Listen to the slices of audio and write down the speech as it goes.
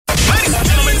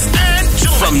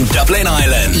From Dublin,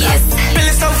 Ireland. Yes.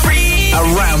 Feeling so free.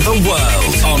 Around the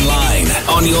world. Online,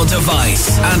 on your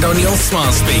device, and on your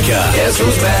smart speaker. Guess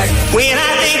who's back? When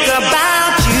I think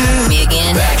about you. Me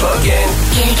again. Back again.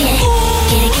 Get it.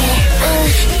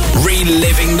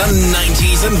 Reliving the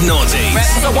 90s and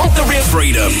noughties. I want the real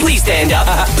Freedom. Please stand up.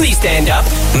 Please stand up.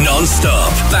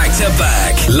 Non-stop. Back to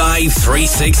back. Live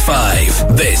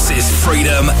 365. This is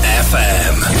Freedom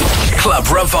FM. Club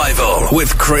Revival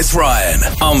with Chris Ryan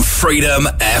on Freedom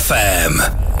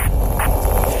FM.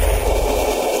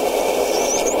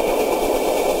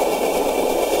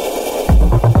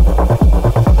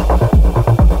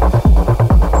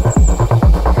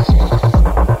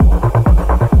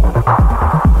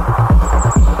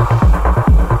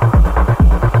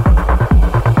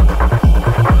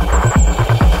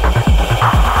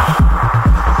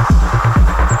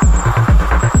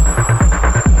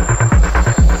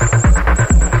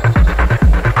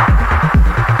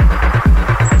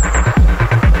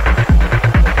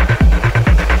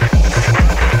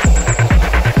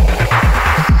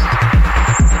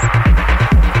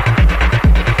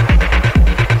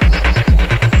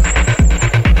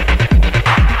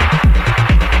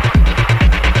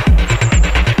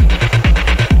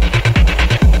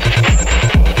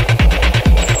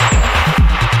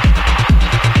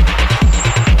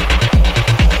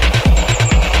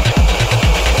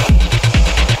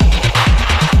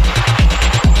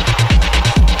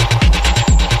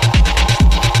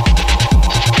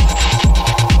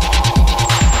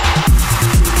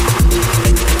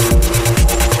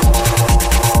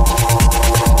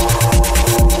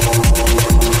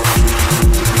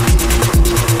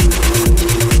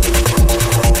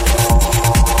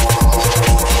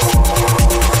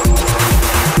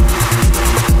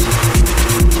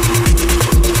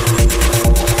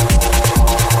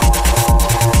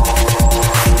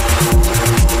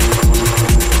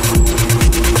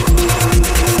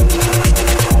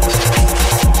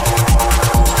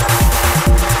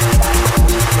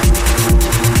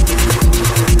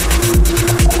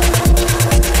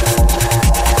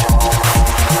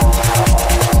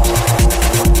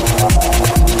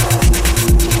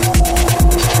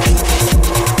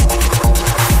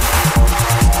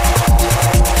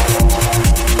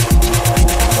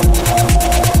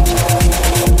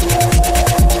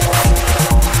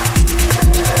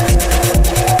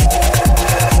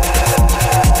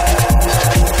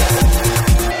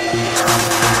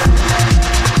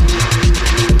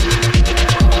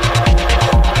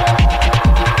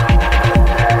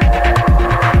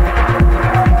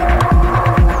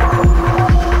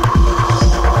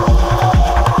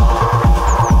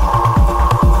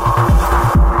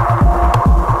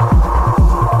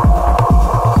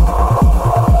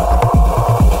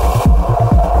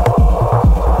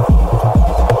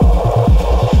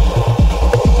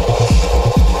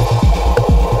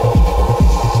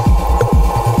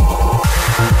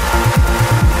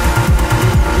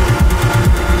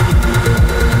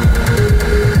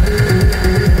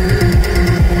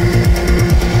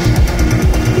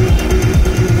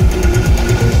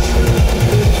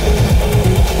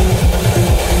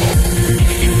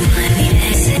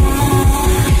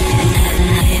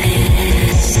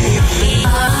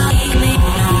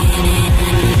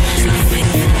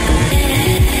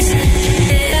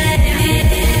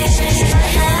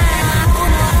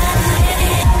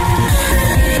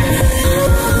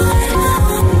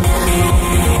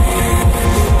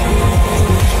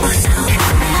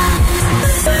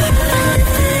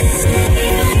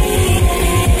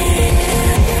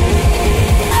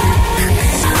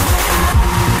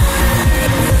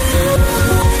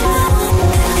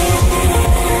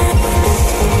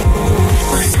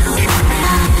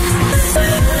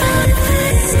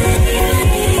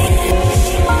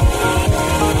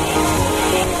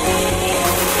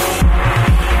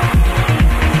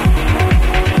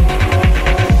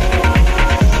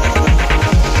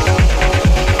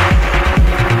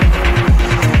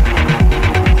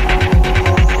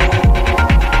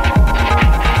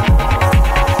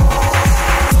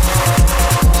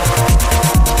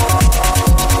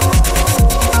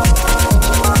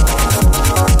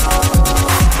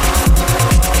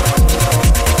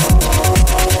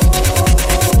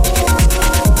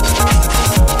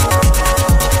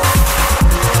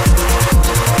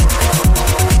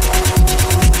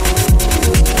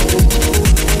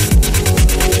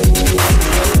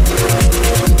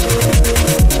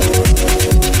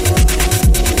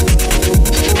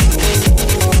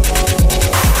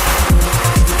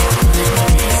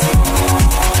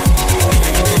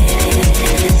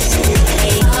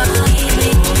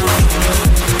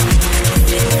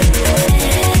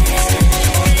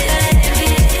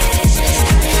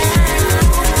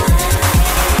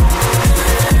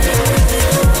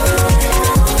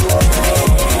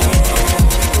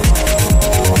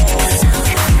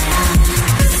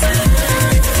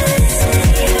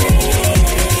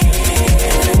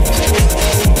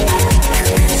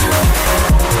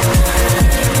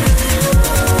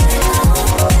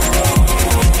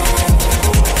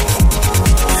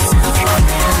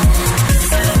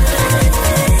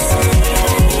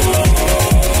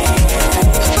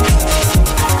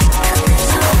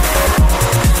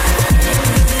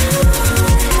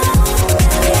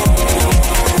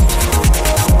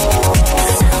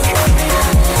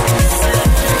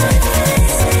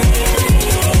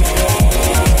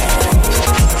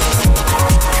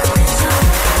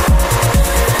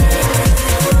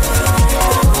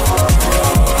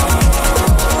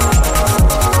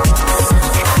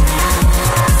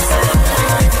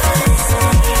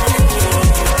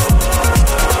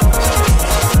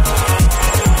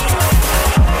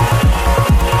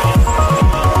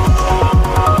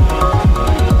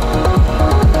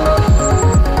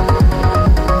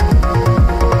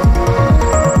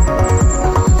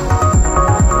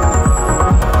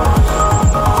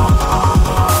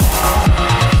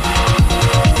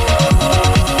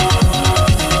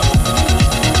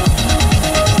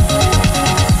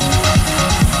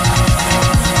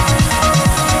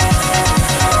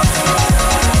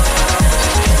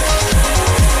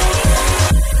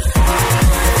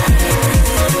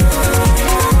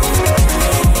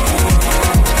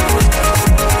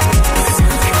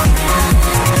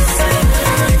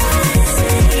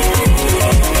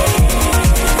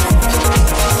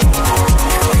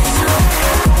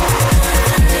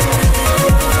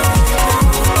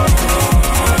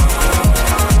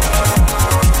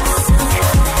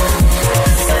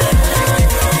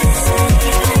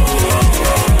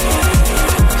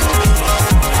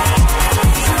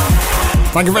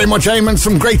 Thank you very much, Eamon.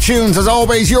 Some great tunes as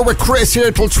always. You're with Chris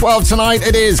here till 12 tonight.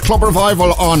 It is Club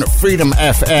Revival on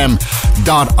freedomfm.ie.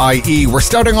 We're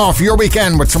starting off your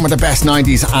weekend with some of the best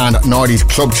 90s and 90s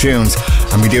club tunes,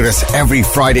 and we do this every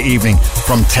Friday evening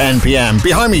from 10 p.m.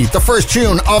 Behind me, the first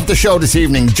tune of the show this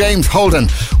evening, James Holden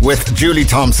with Julie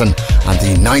Thompson and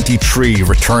the 93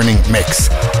 returning mix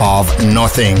of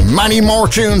Nothing. Many more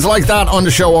tunes like that on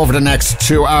the show over the next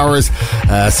 2 hours.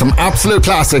 Some absolute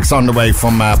classics on the way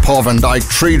from Paul van Dyk,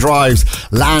 Three Drives,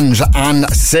 Lange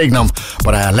and Signum.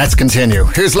 But let's continue.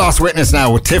 Here's Lost Witness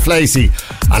now with Tiff Lacey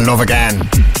and Love Again.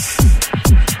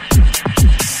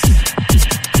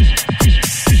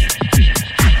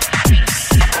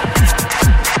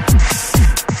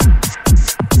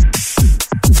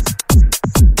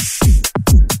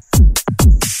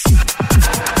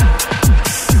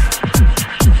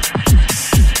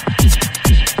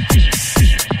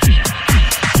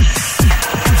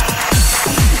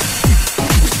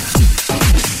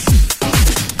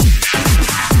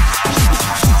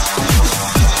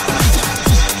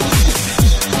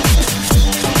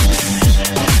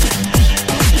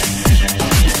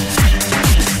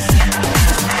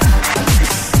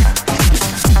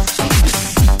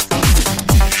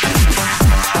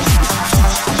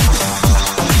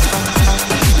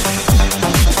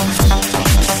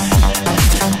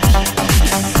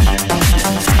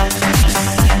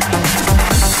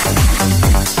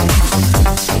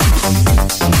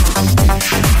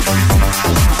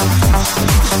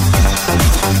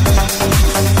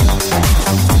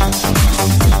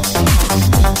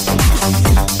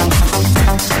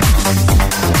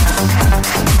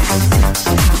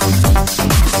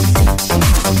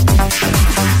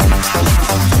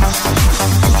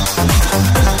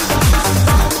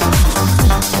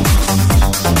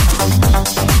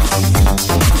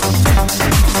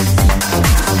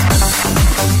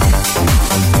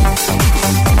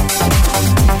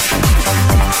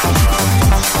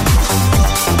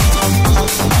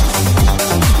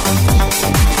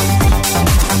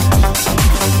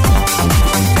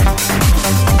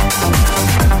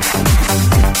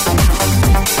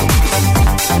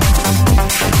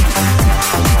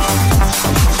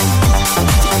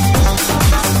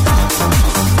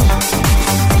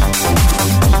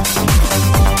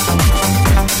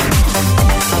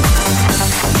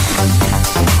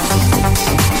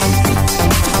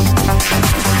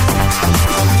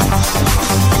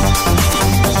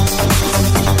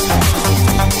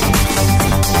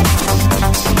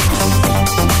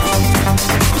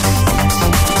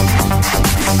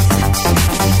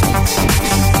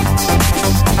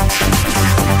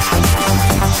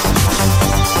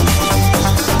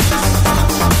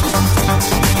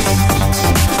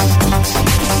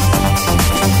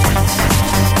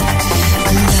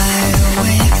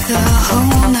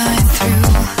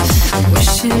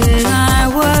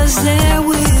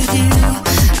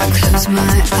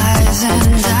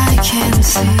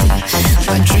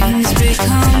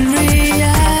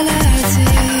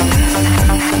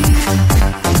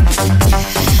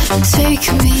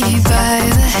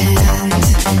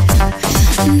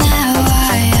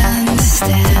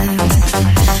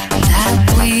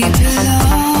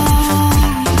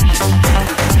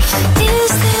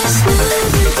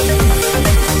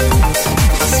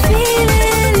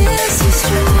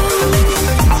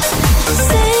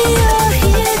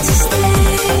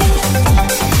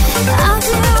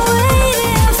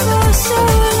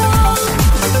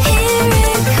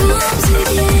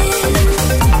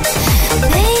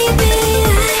 Baby,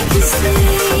 I can see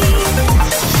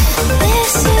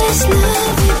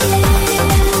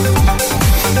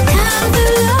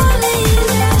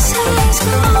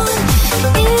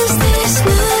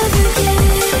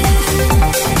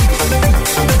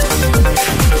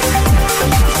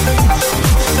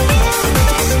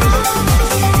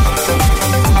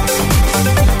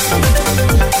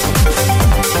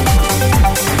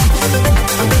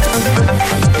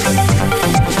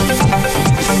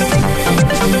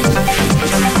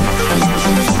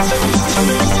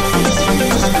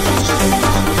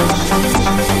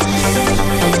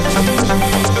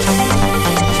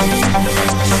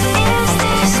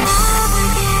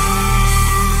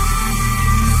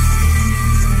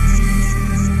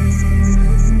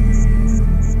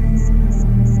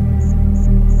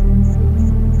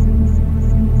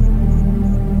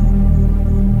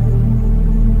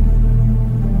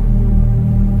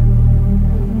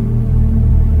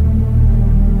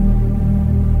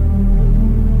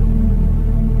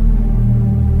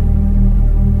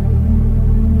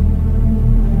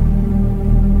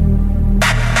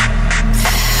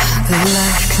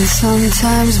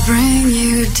sometimes bring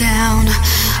you down.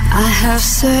 I have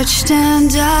searched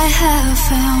and I have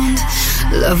found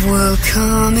love will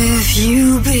come if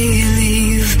you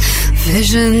believe.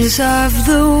 Visions of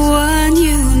the one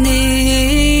you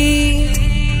need.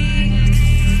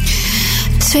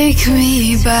 Take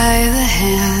me by the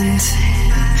hand.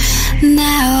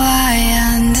 Now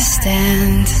I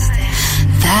understand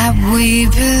that we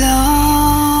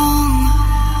belong.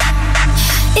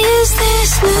 Is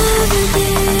this love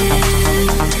again?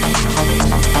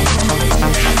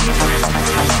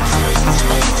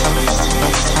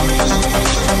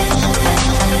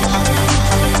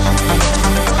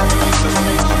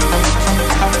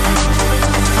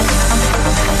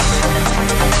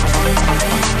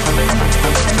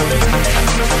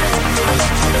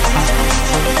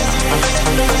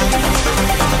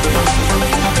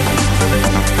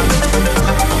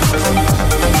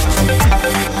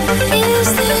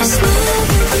 Is this love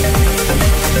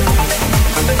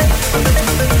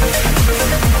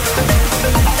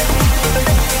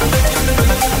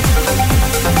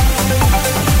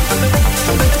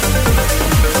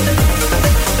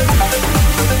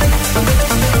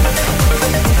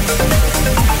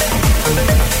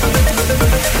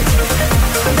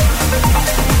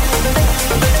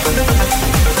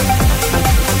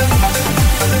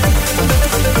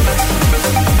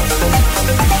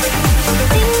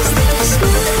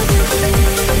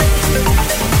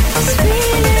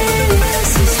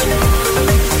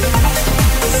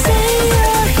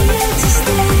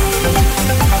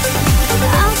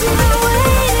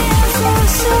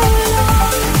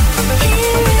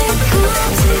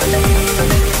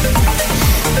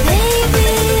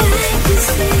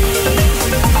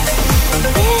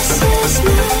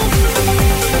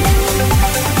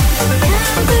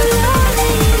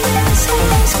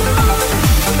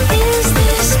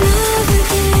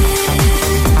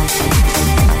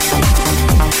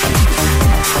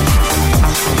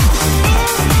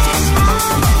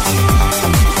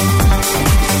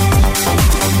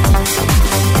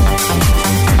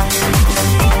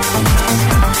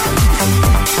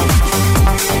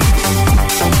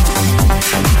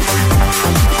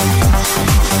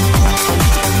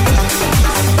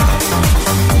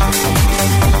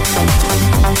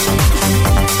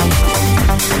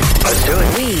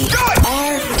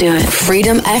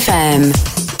Freedom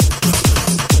FM.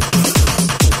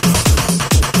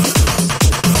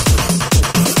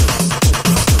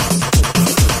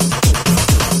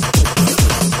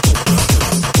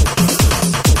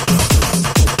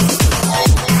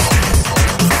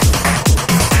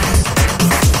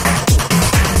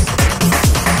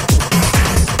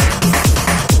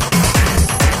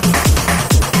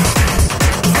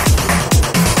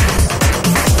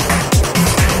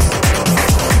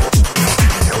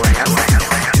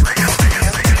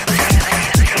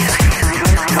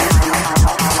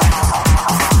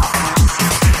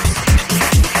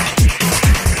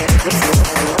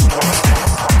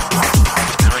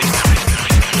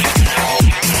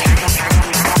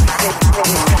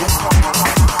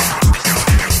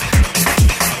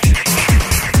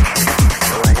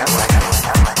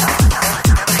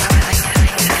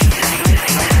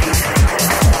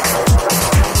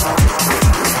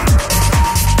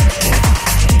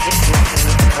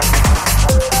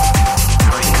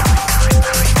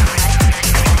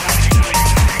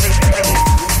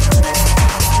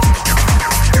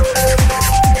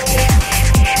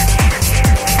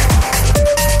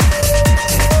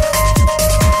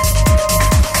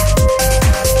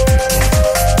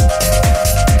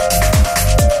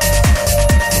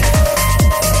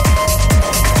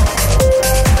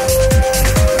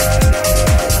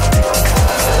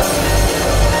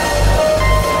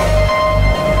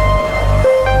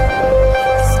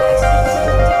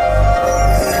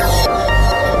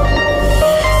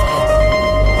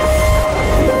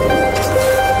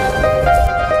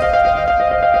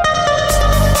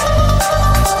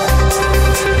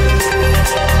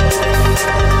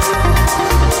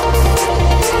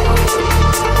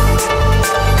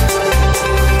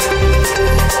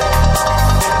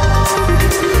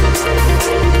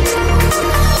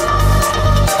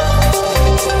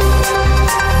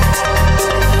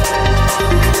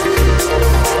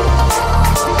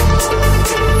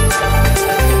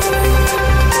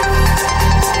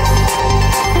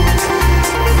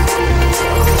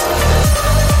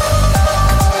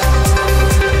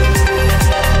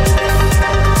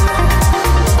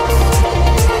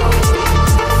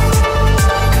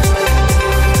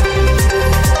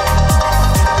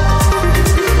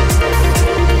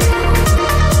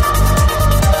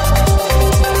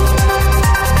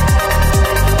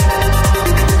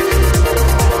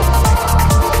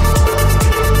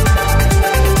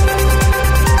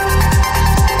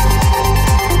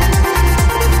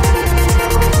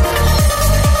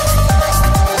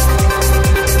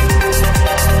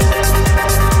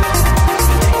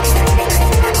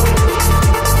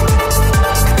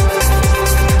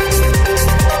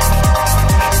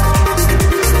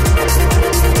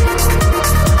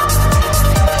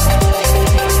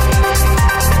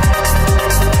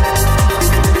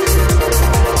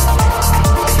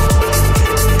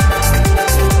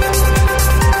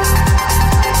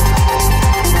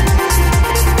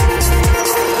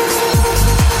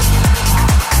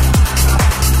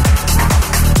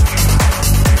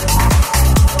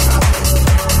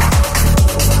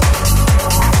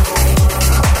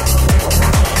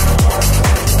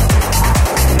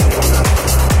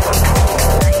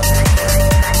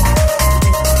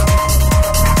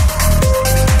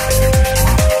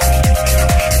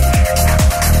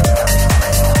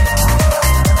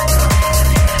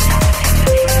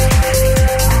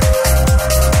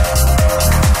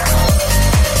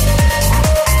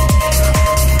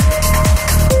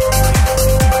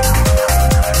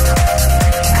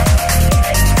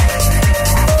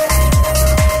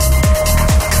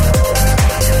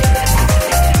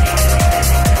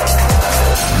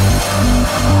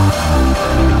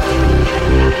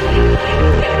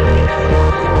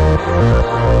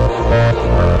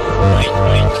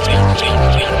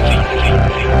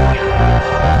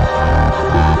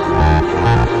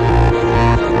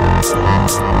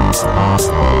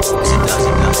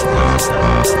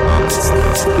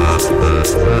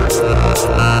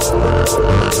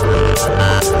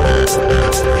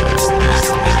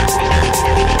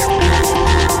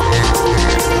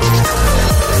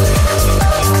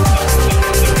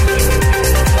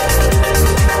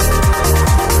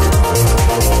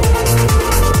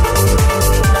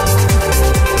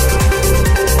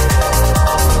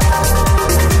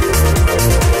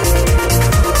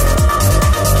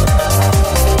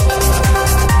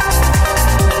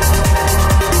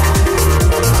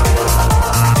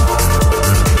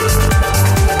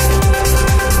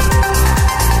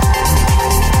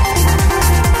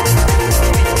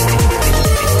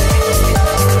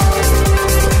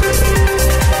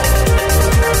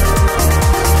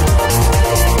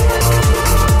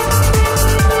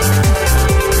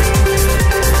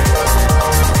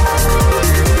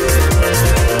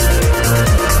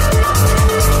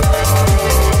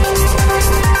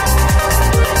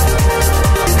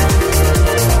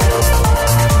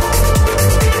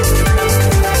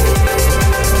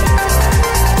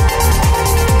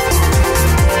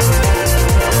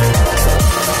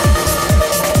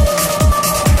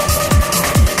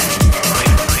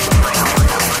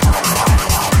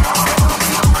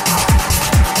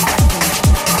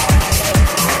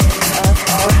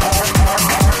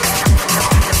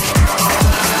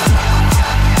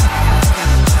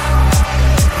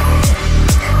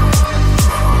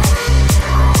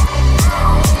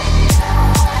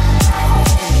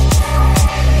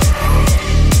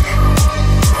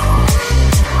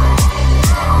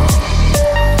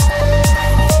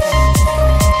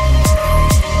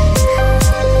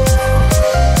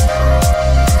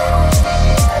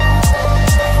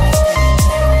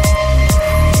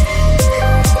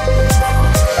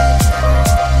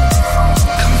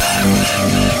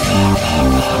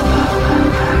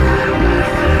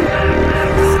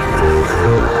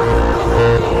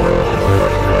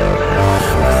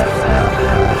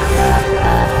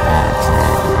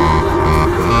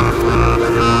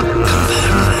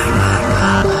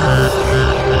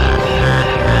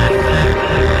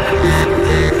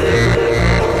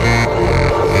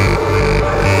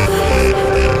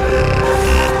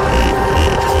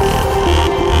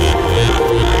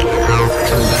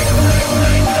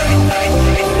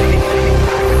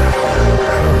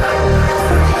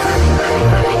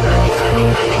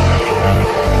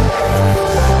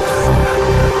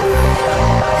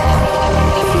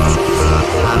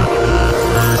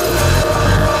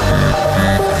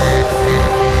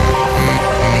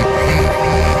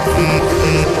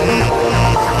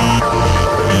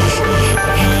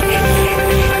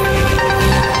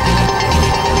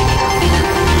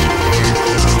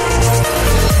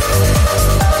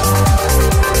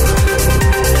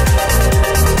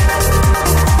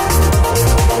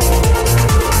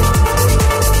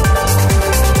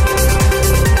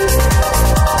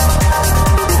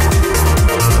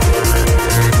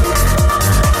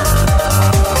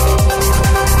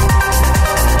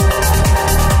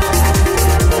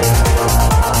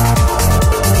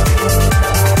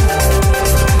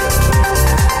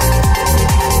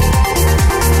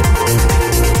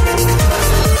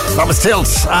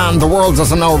 Tilt and The World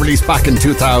Doesn't Know, released back in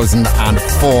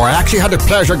 2004. I actually had the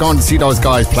pleasure going to see those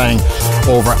guys playing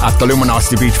over at the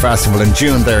Luminosity Beach Festival in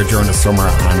June there during the summer,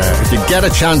 and if you get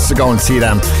a chance to go and see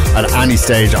them at any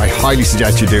stage, I highly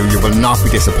suggest you do. You will not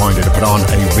be disappointed. They put on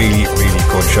a really, really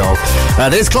good show.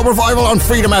 This Club Revival on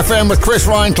Freedom FM with Chris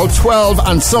Ryan till 12,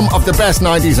 and some of the best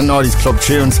 90s and 90s club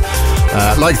tunes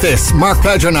like this. Mark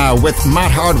Pledger now with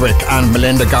Matt Hardwick and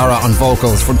Melinda Gara on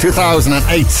vocals from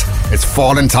 2008. It's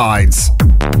Fallen Tides.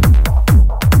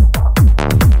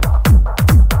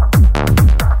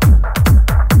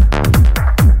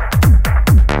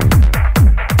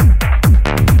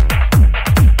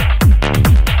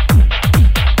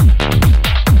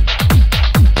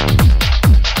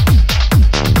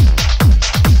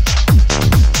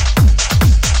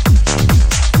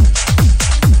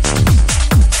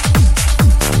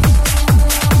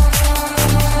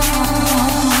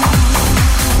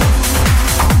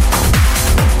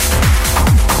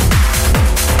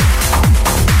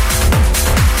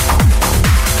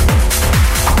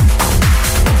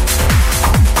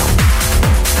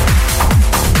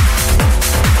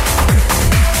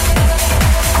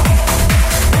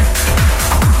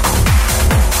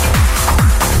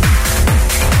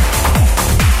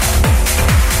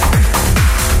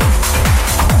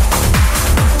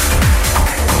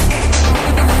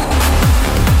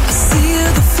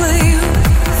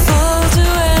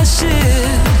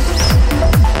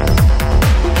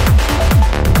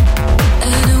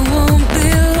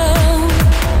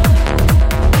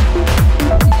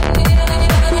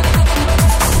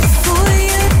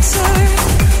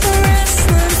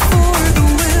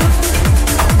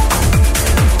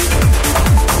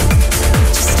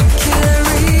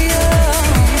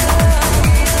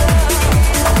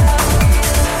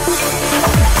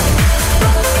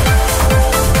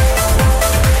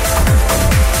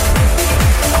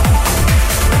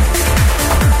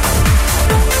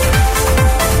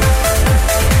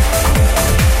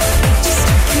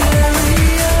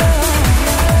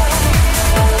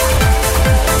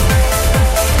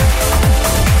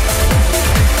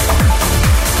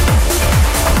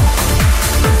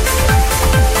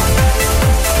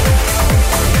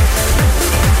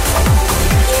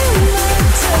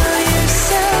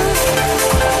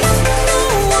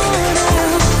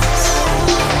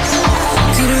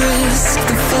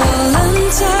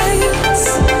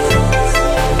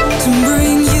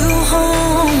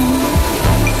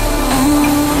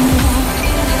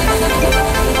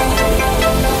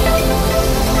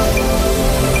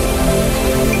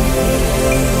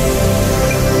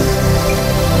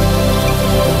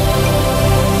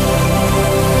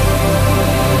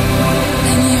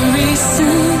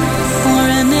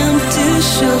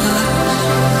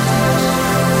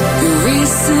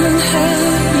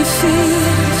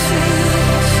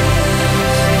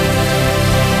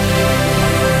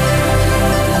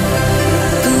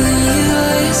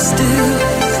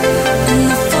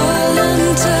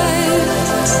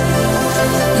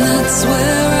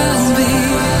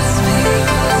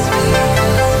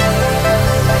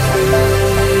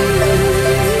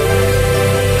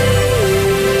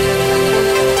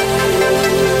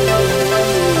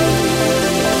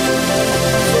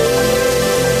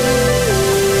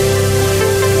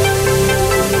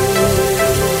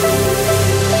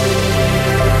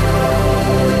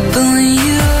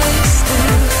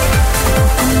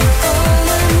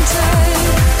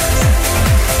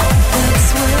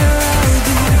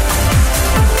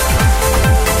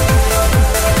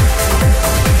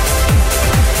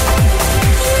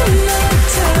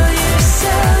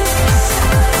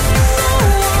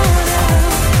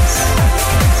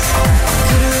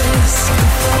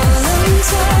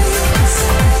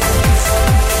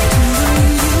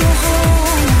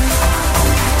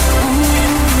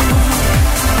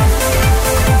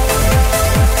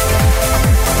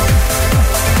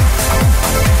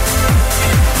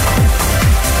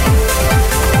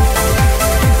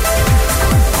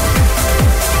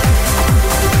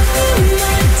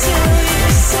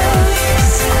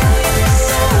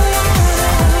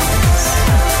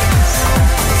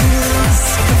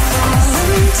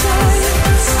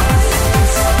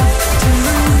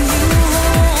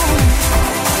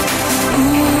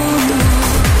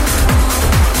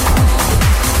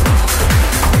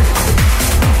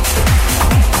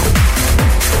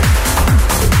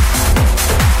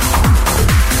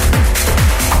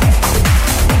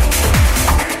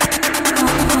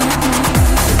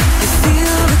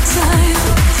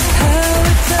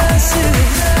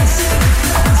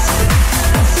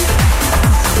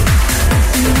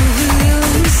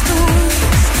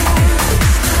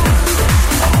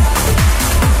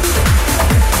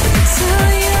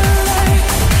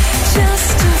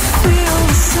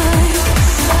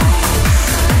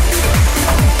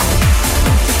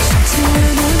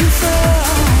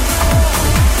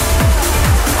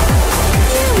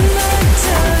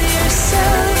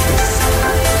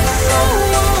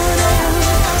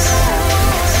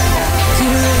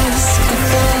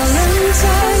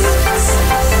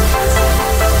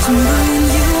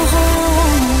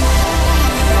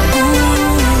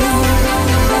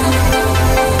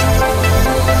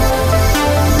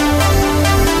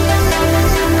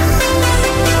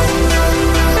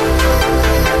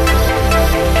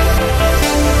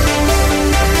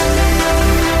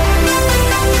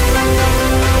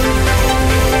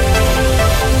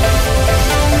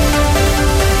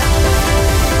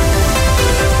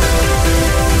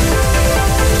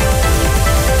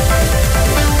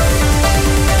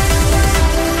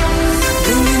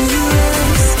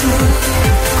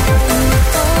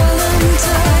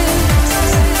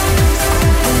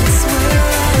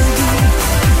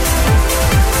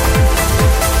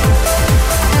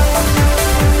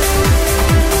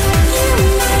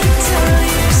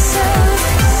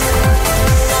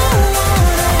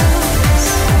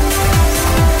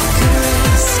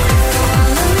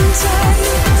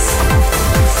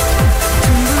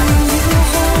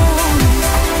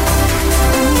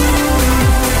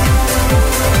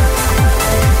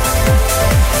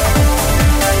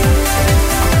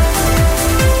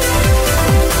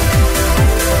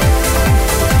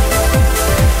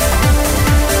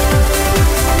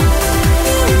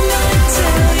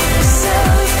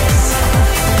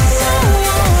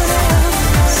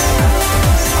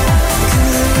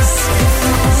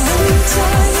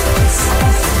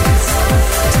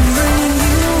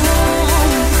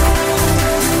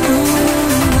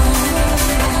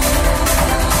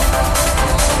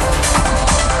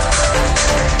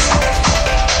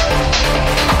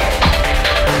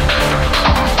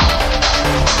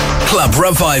 Club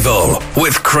Revival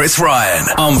with Chris Ryan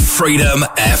on Freedom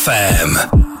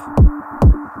FM.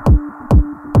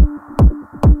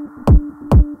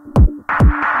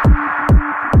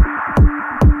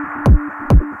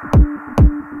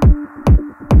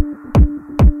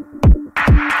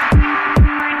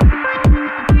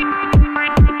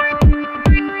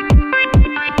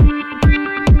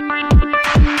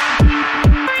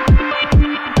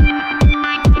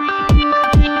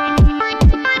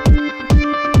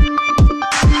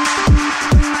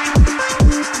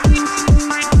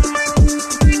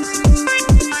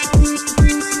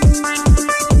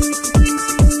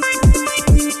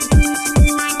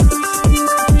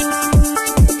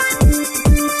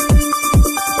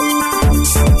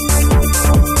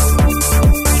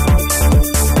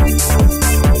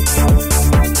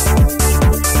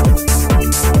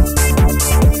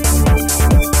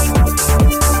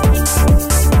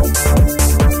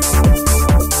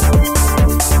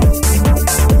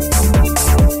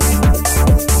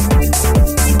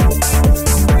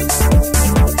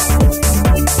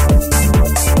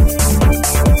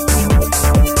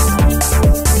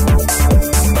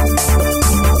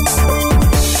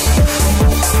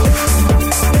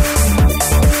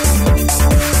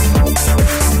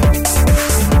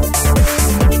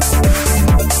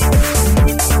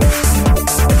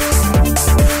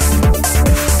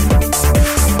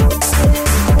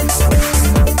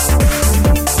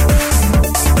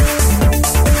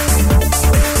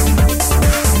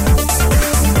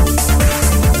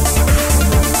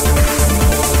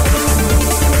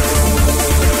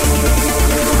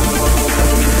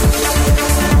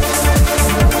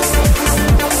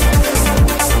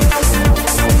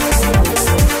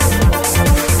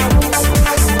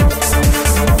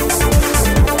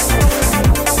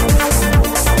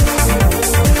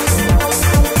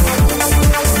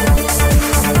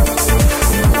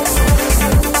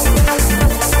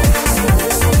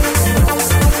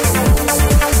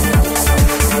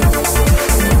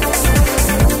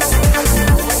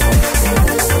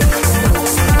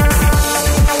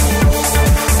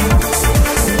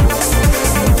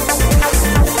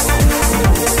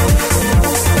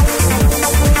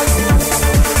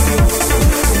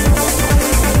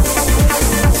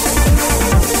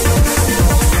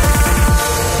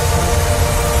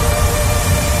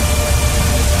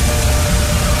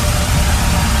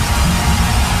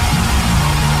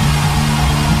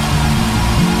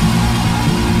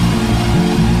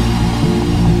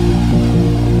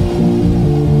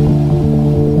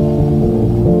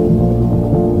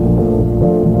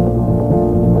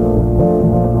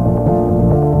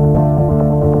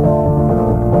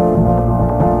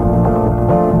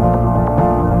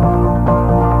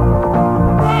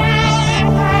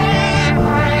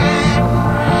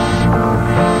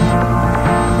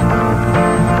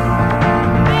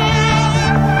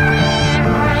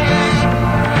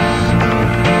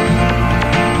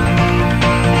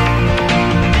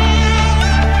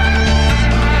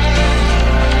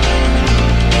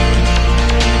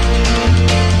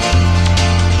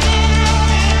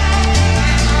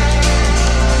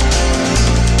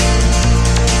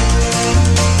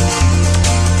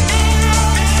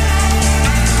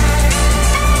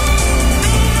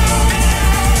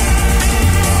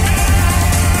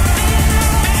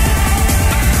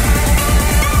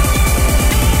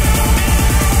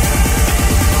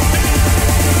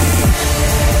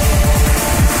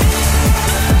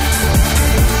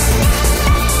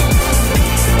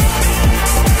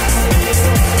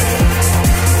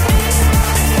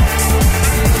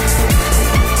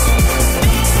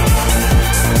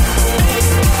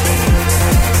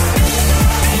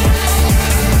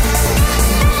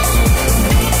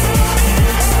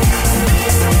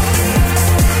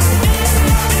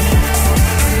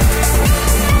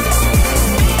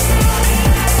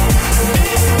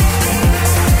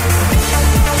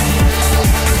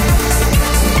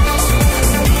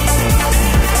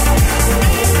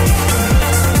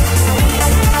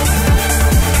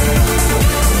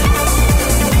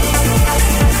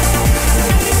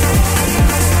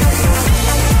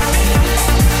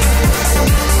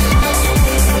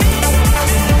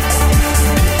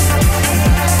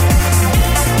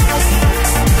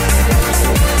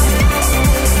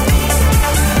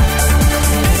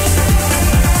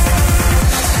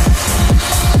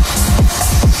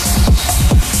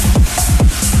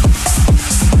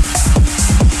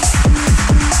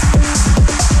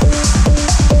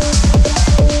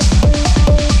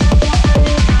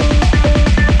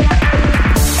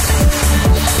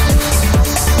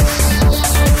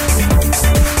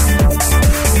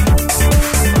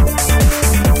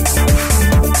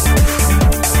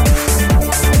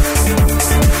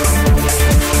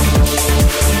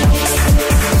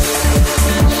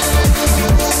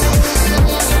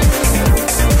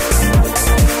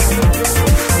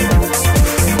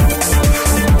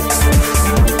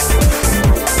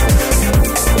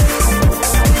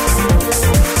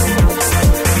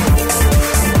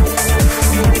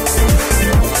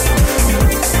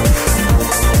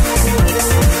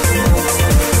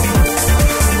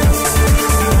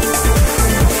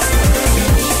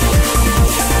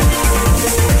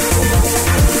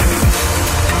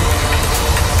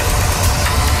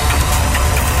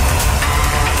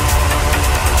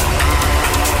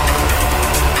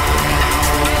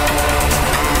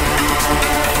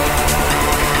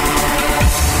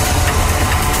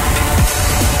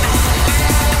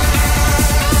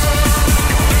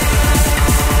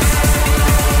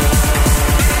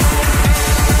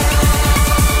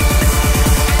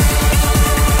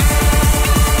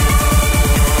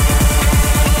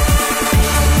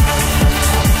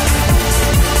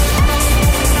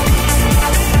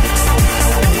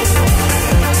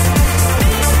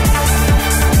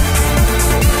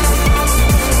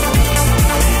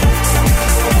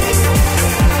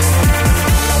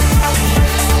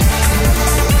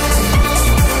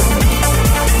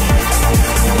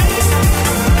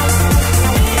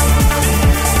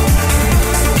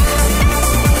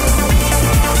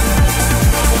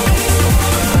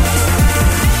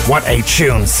 What a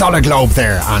tune. Solid Globe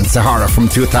there and Sahara from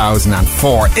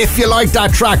 2004. If you like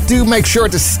that track, do make sure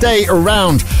to stay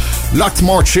around. Lots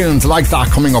more tunes like that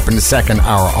coming up in the second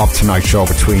hour of tonight's show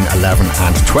between 11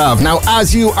 and 12. Now,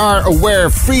 as you are aware,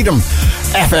 Freedom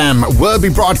FM will be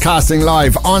broadcasting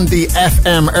live on the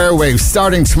FM airwaves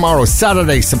starting tomorrow,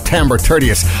 Saturday, September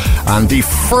 30th. And the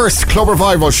first Club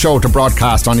Revival show to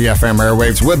broadcast on the FM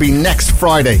airwaves will be next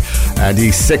Friday, the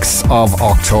 6th of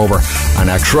October.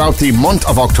 And throughout the month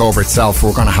of October itself,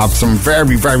 we're going to have some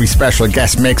very, very special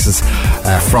guest mixes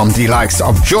from the likes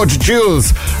of Judge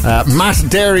Jules, Matt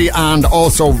Derry, and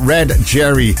also Red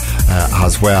Jerry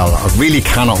as well. I really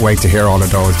cannot wait to hear all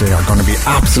of those. They are going to be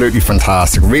absolutely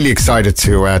fantastic. Really excited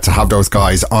to have those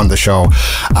guys on the show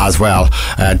as well.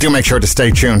 Do make sure to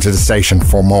stay tuned to the station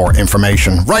for more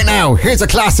information. Right now, here's a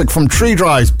classic from Tree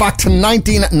Drives back to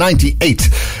 1998.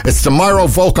 It's the Myro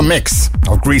Vocal Mix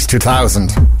of Grease 2000.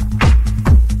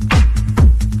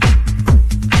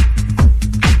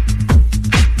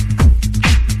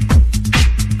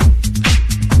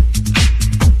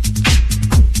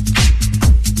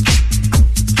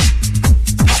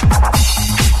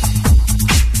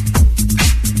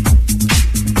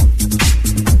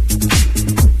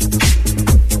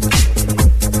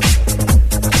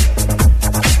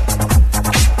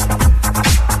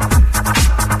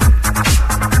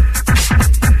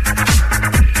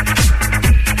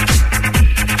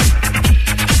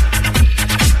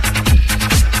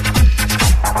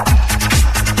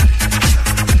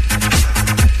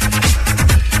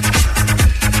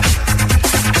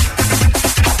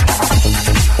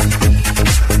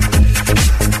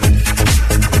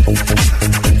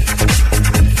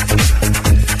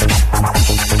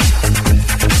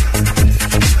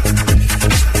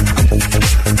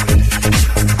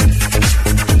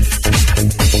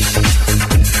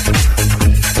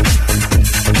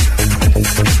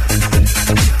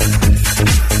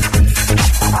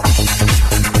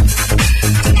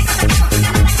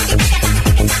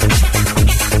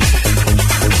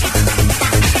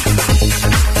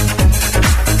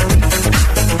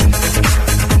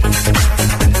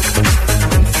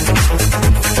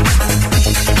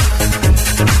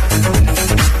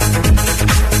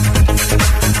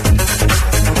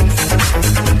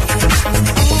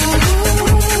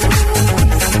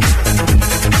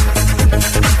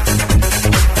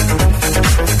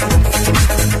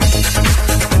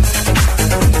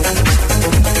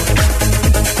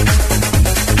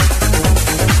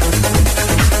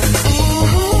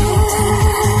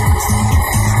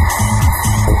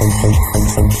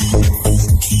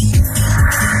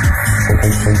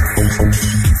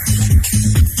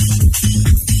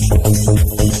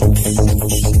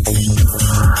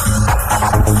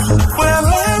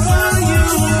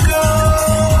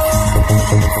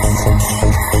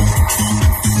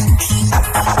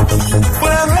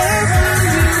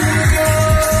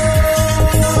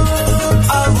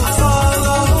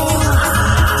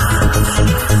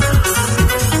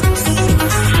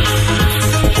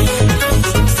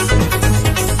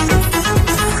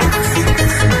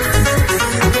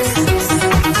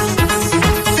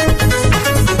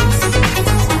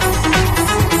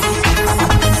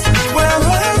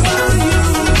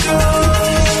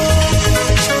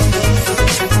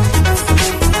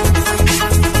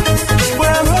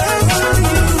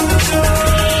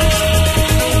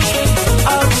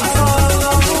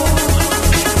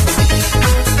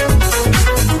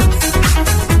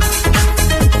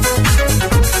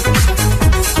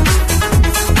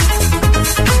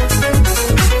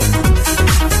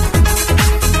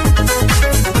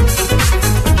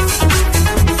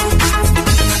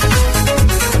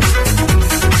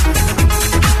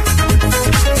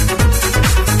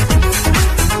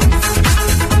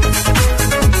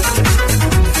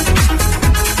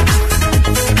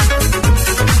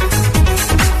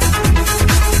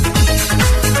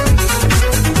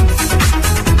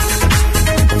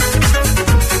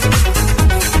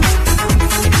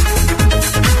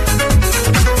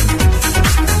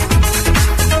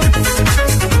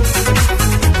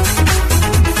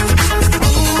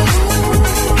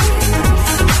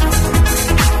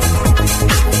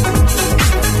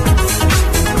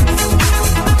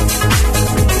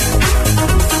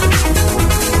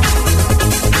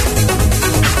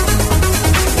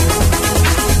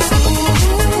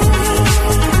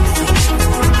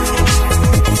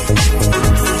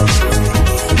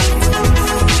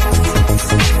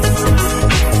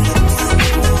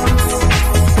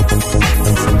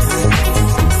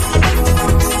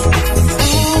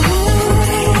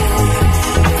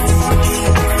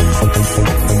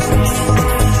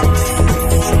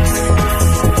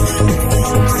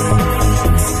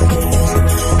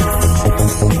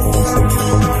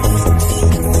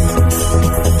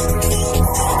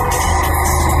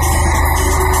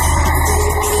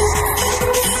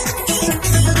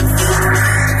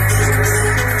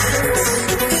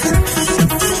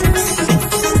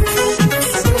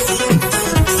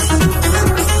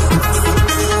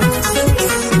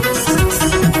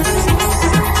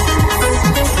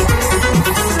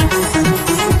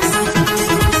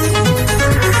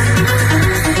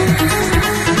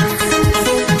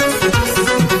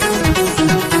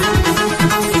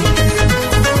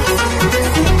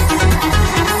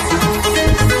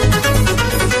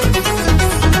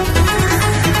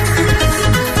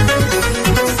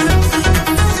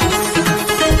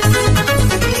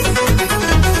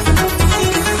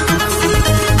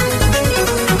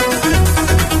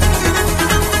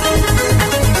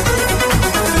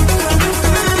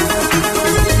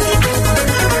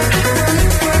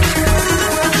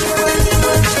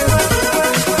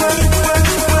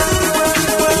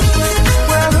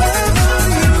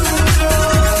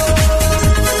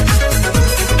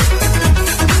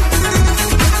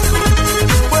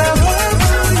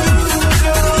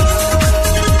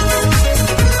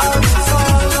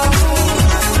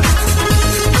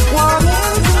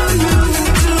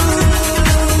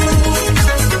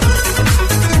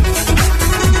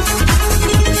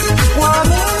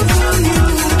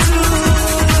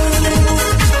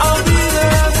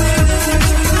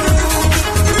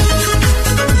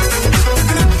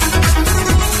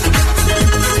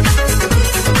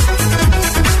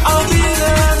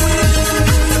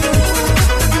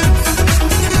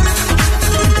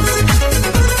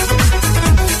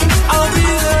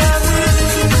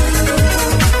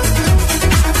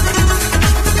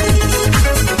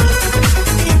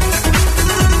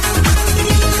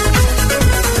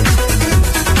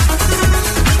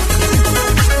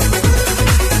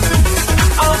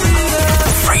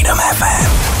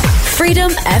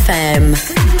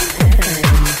 FM.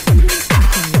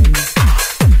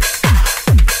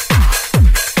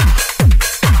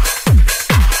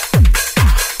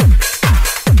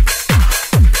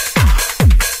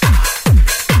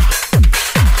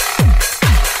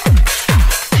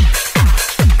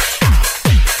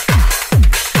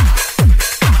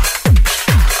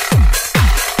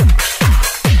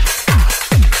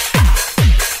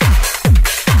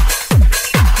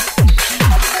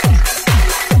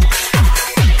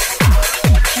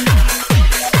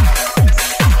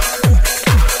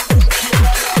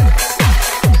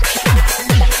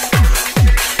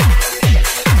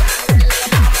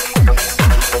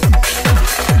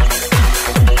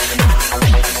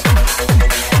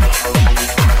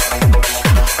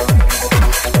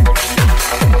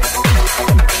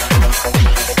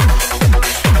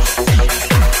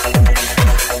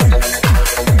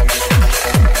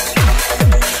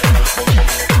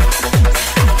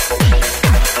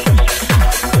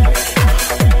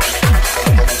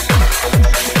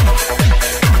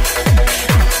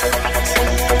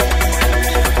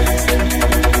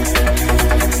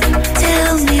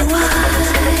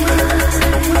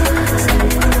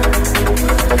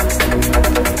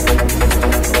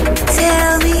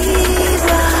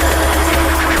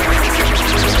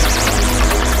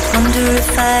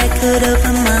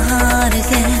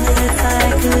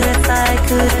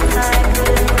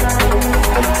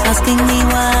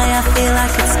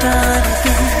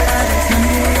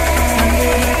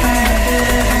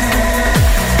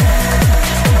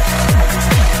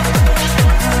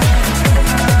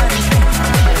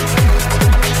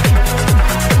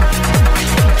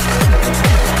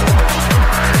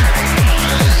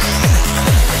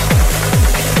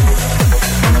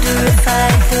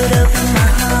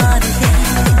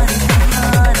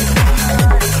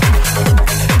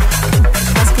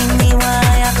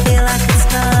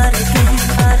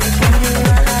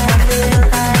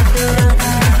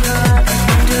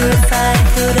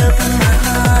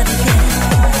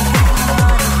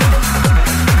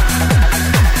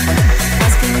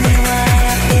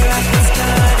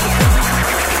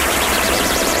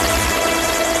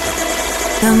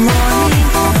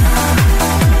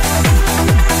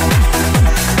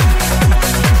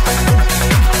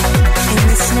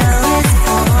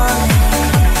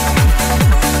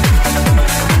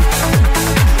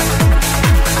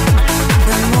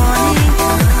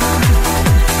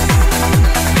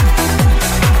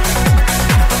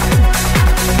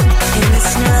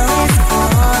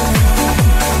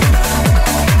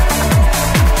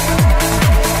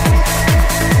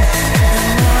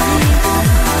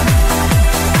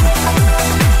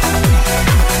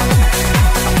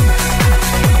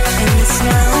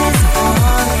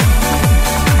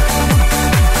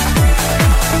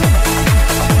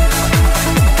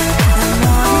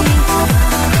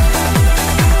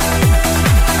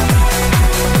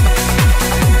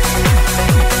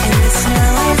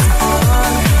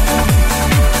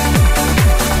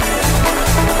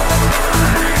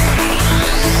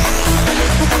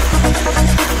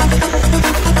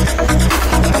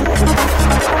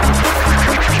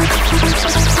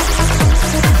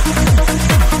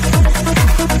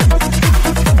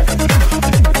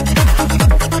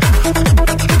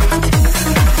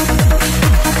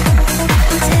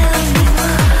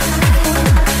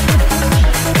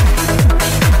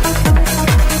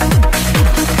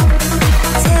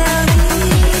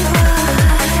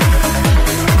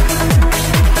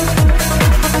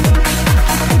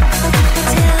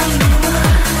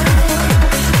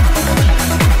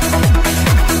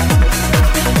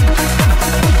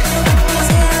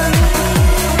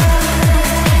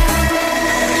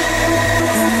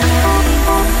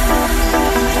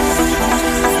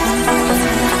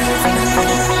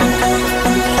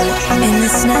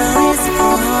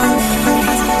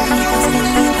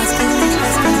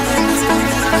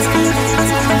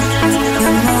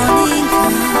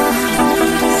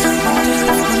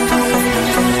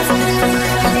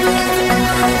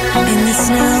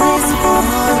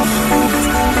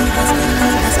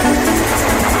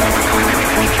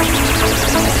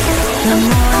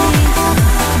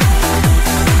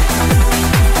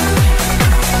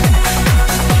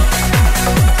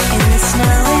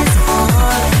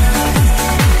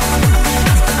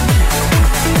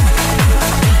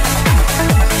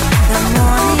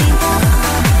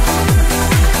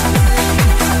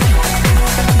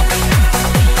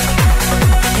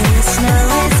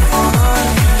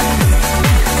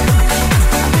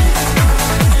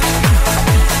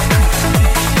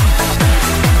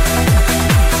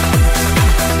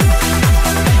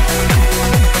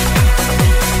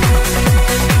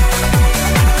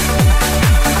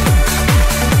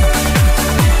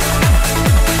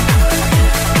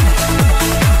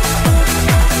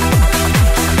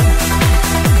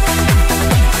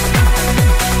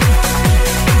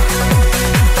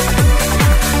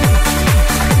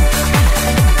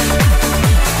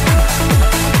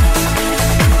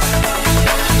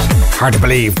 Hard to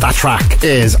believe that track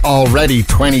is already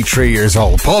 23 years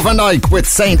old. Paul van Dyk with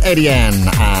Saint Etienne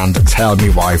and Tell Me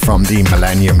Why from the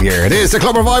Millennium Year. It is the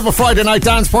Club Revival Friday Night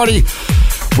Dance Party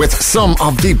with some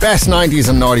of the best 90s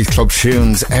and 90s club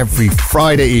tunes every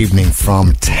Friday evening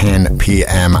from 10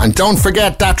 p.m. And don't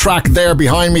forget that track there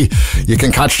behind me. You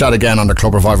can catch that again on the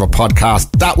Club Revival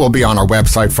podcast. That will be on our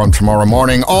website from tomorrow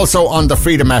morning. Also on the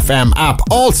Freedom FM app.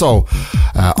 Also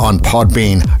on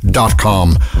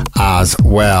podbean.com as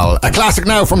well. A classic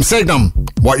now from Signum.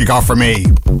 What You Got For Me.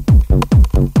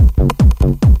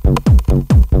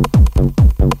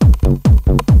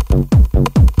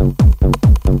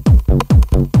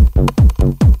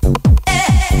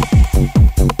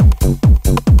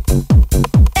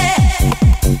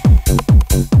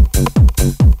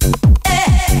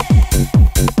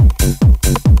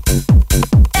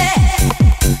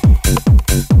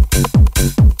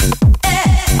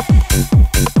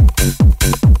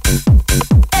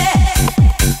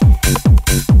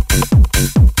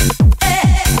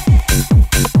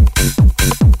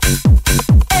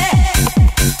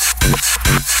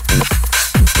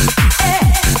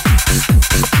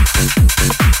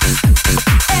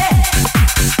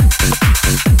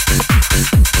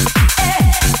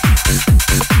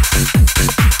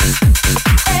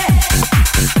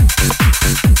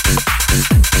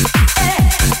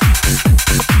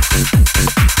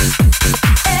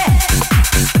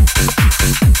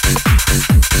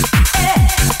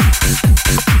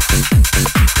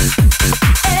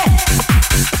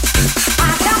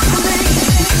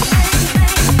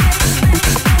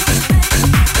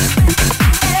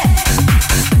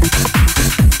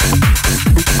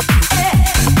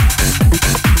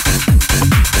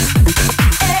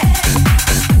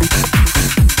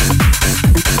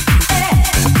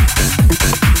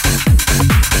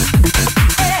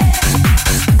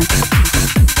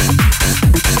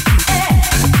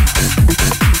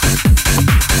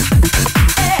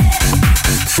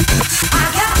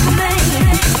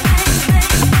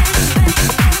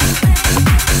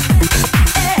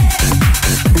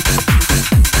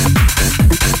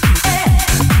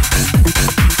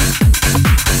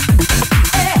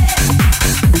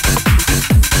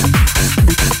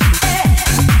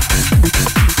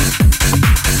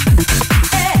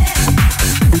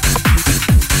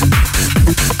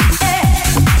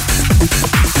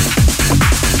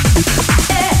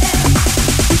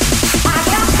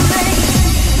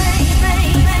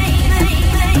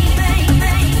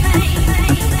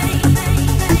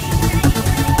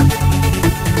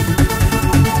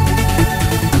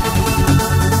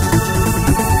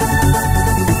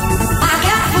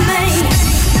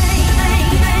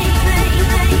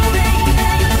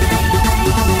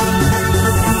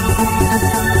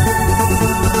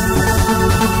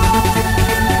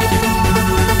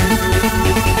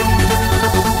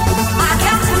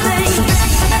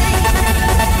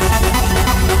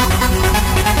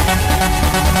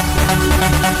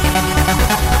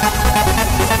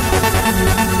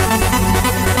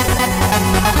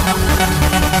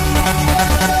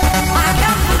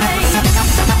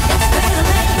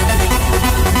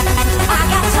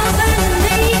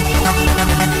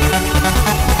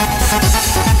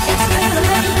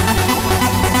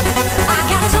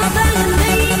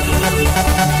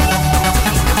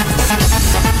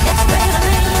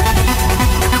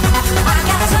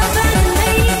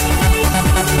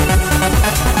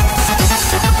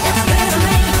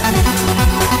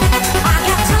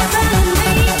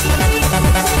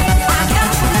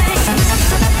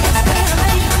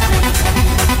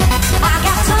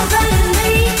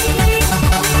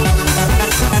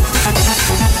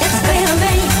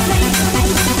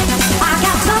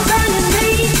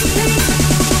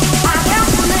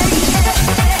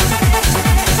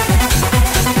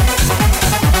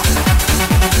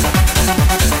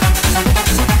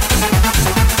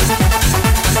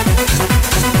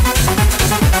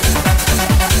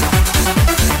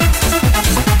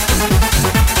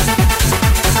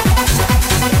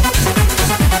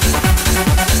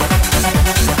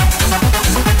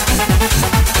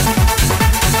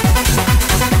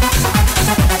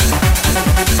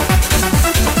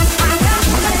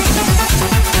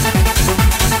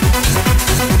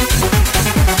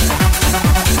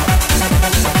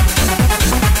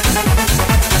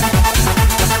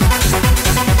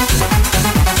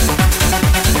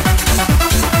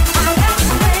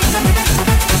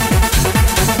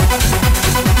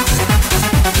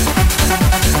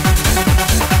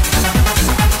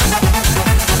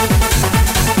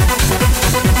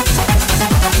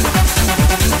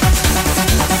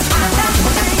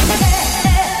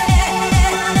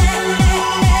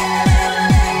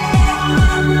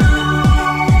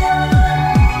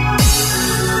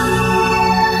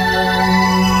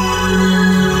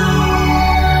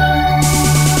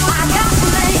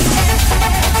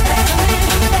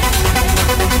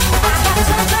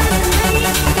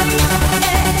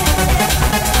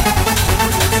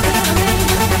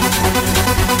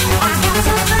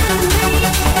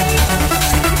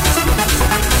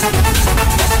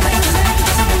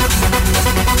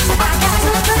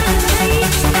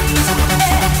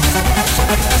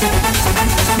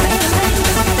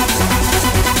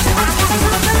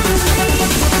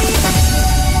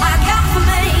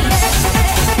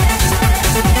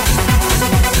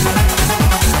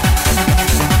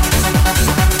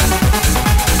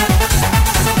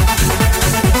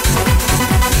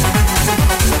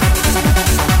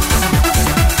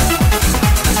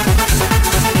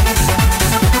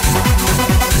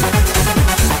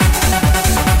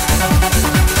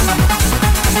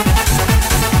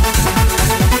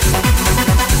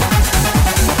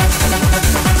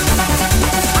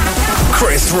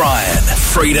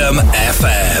 Freedom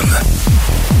FM.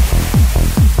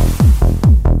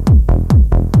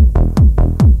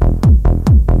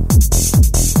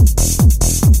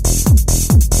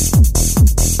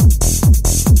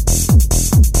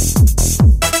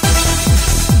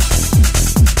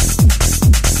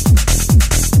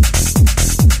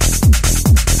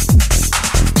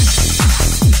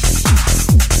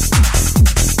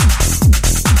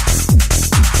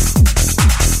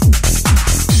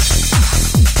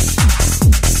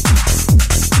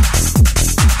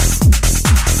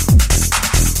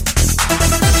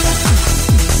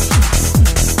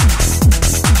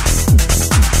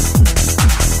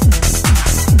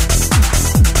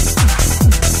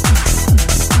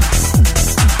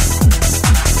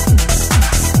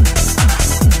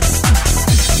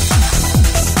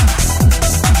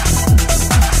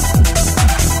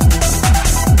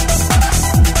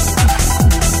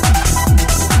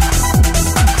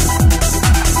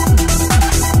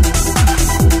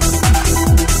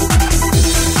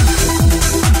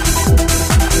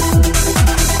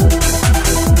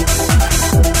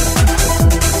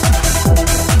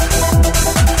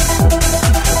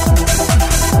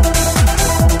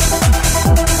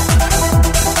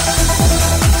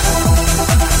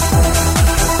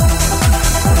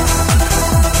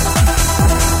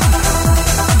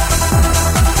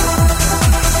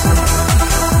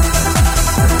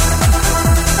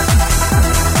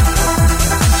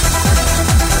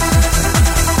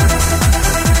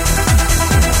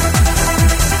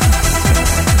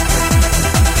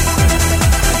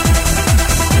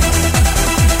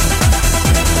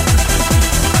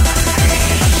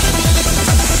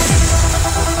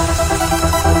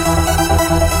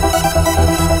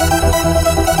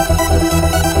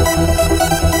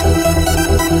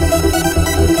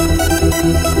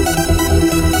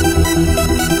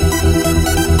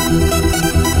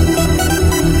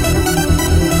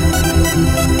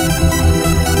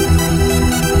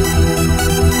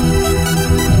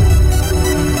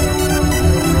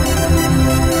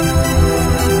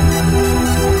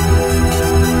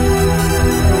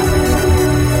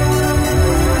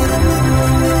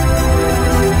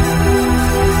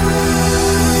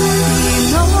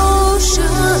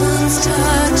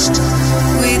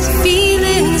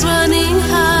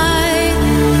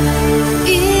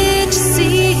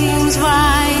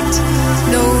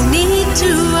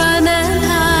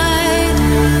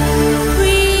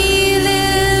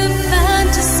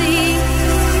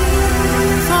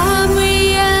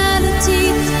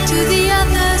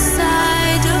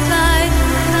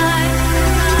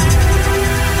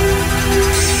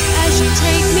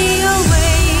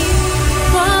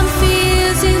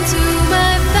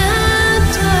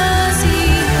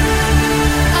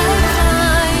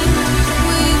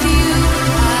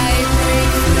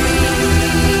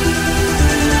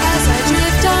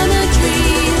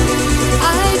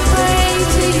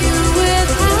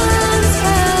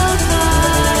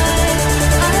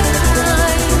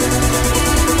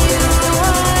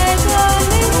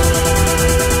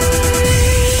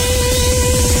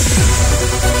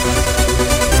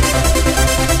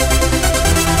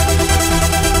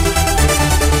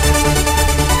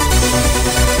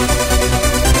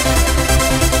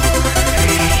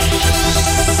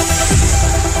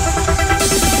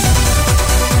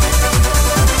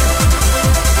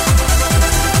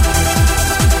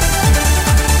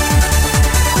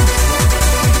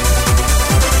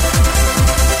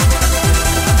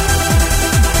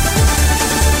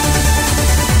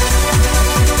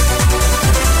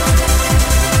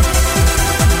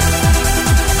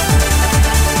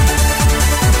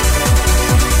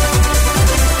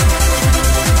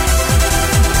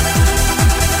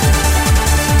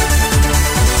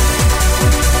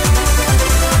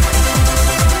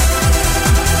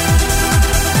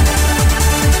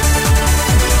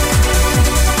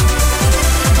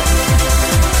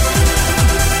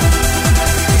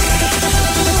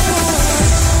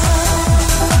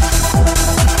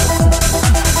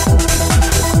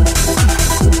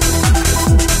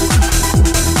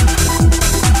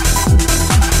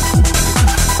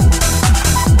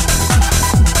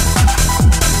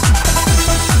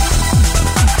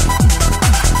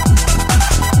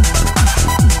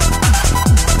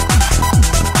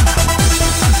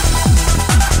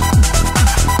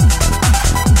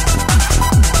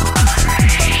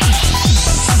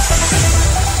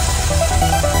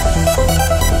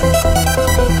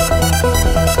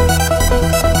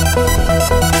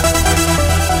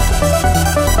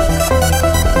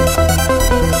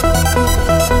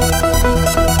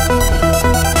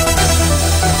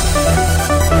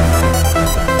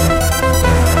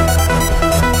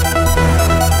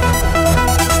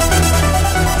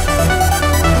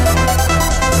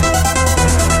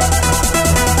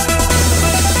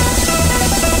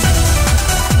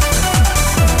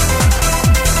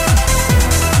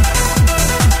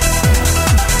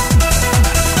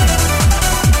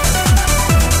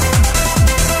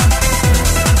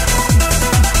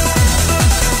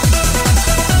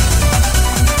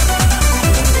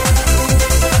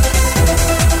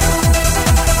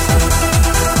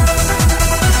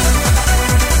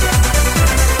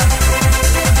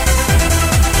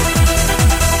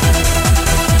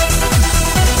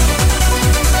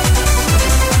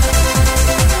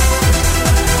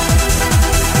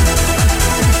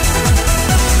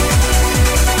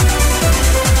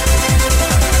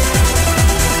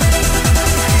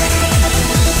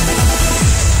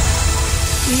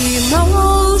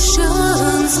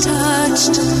 emotions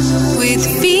touched, with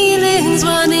feelings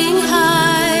running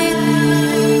high.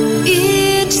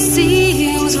 It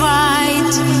seems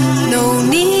right, no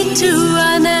need to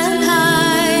run and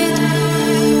hide.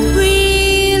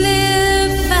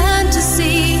 Relive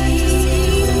fantasy,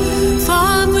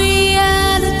 from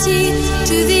reality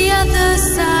to the other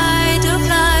side of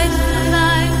life.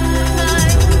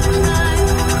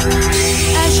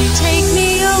 As you take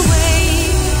me away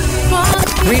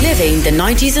from reliving the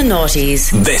 90s and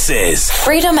noughties. This is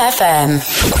Freedom FM.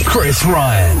 Chris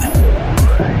Ryan.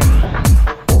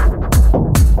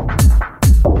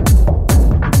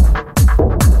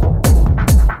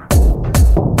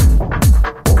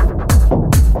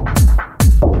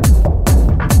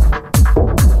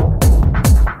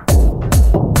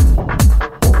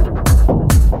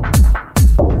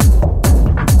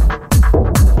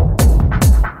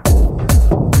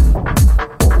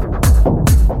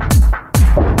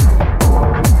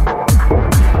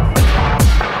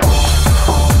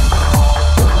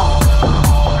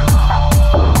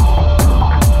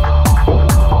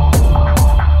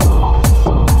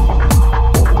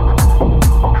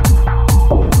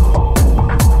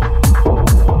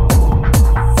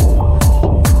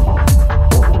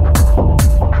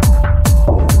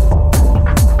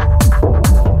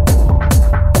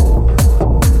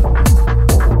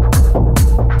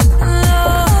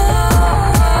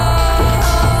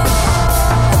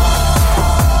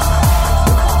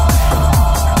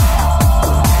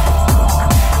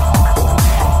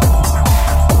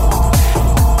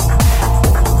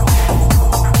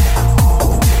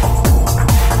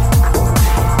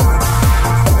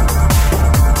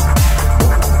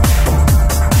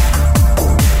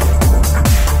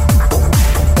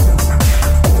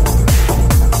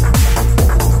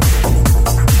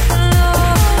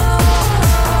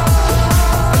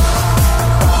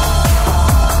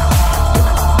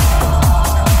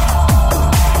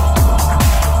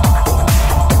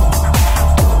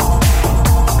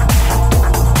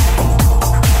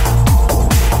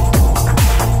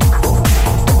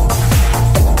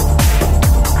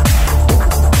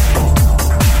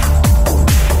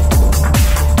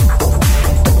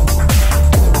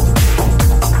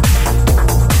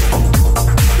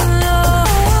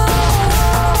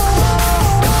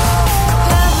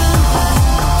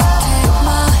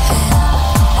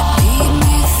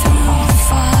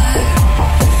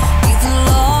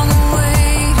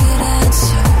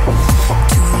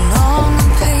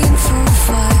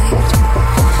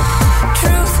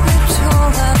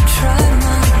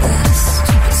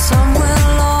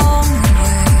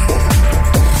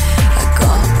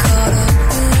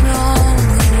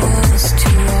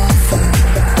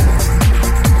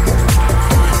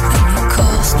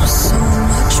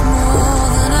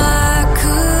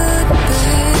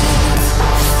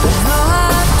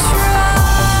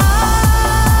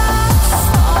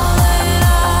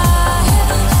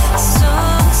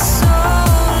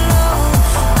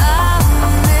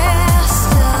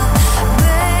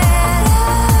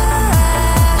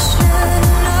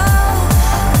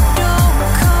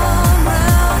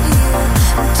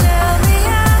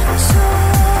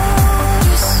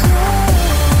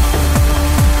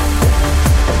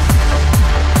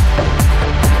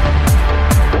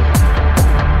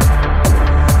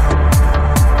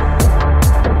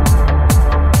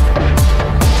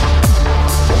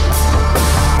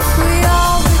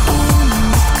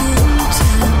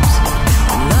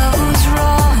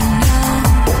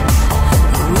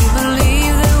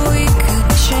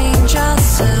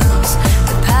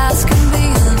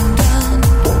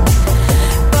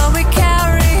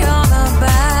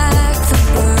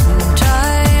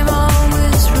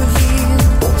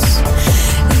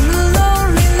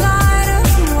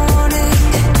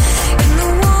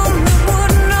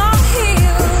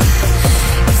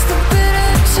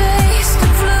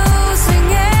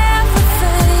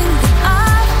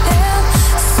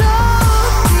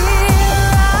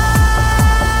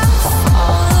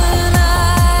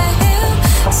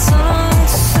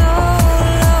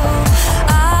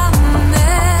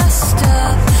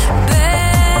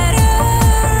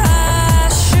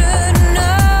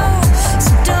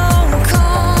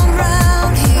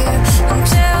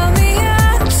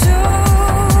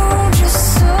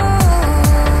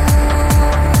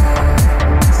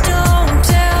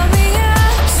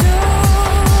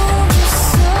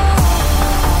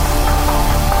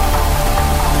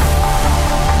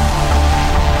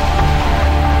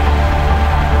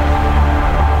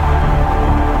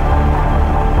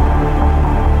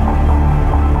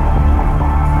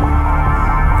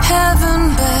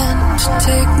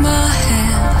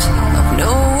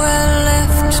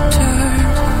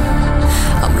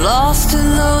 to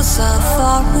those I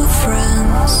thought were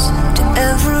friends, to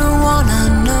everyone I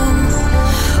know.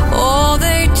 Oh,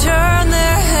 they turn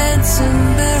their heads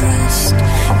embarrassed,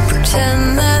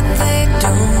 pretend that they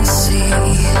don't see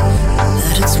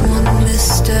that it's one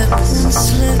misstep, one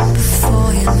slip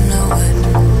before you know it.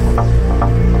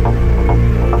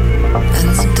 And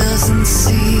there doesn't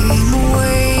seem a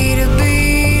way to be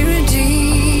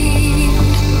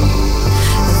redeemed.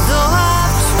 Though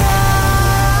I've tried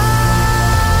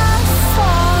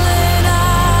falling, I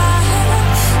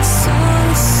have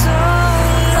sunk so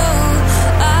low,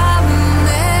 I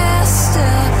messed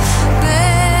up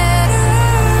better,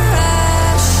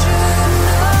 I should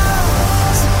know.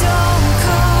 So don't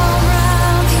come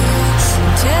round here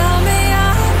and tell me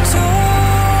I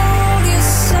told you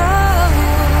so.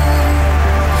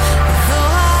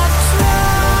 Though I've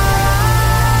tried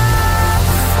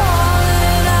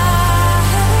falling, I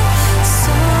have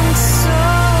sunk so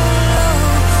low,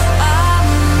 I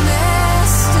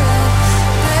messed up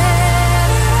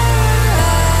better,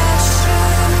 I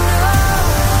should know.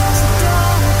 So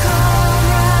don't come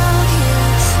round here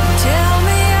and tell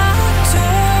me I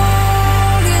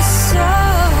told you so.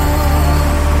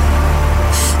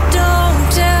 Don't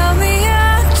tell me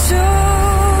I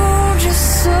told you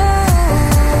so.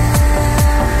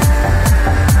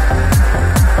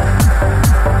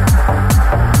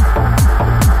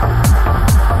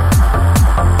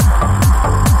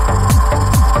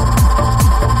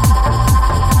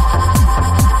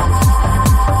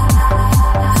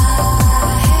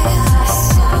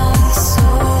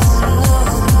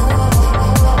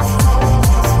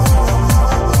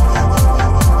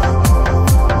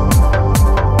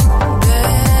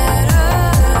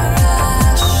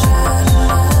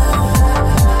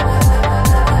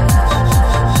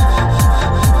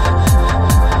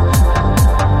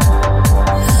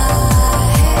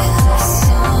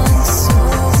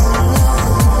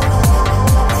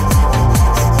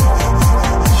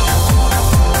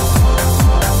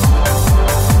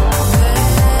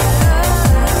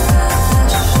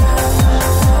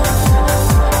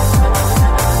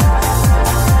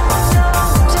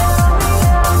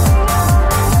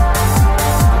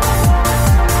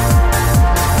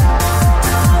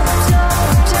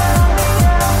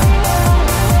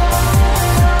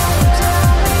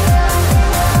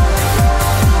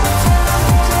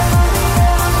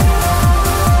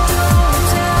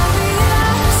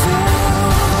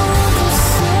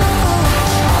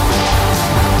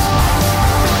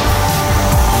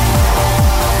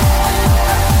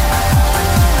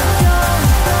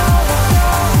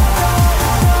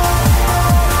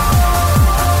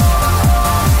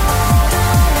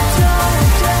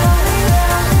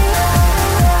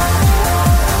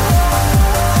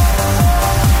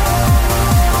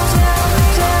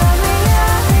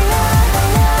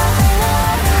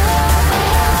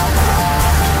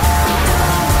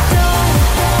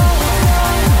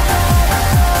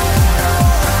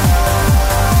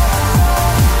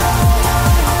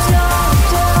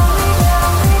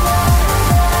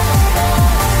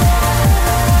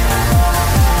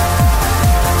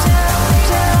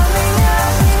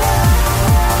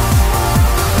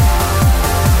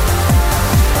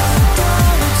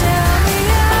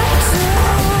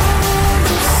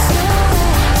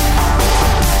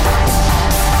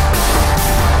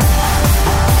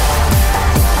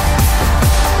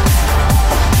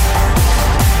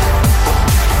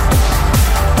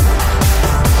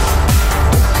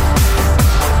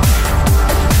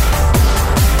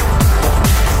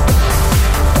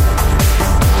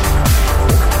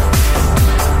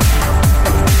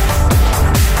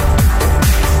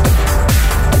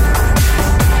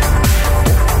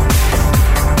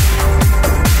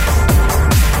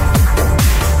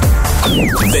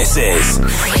 This is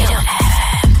Freedom FM.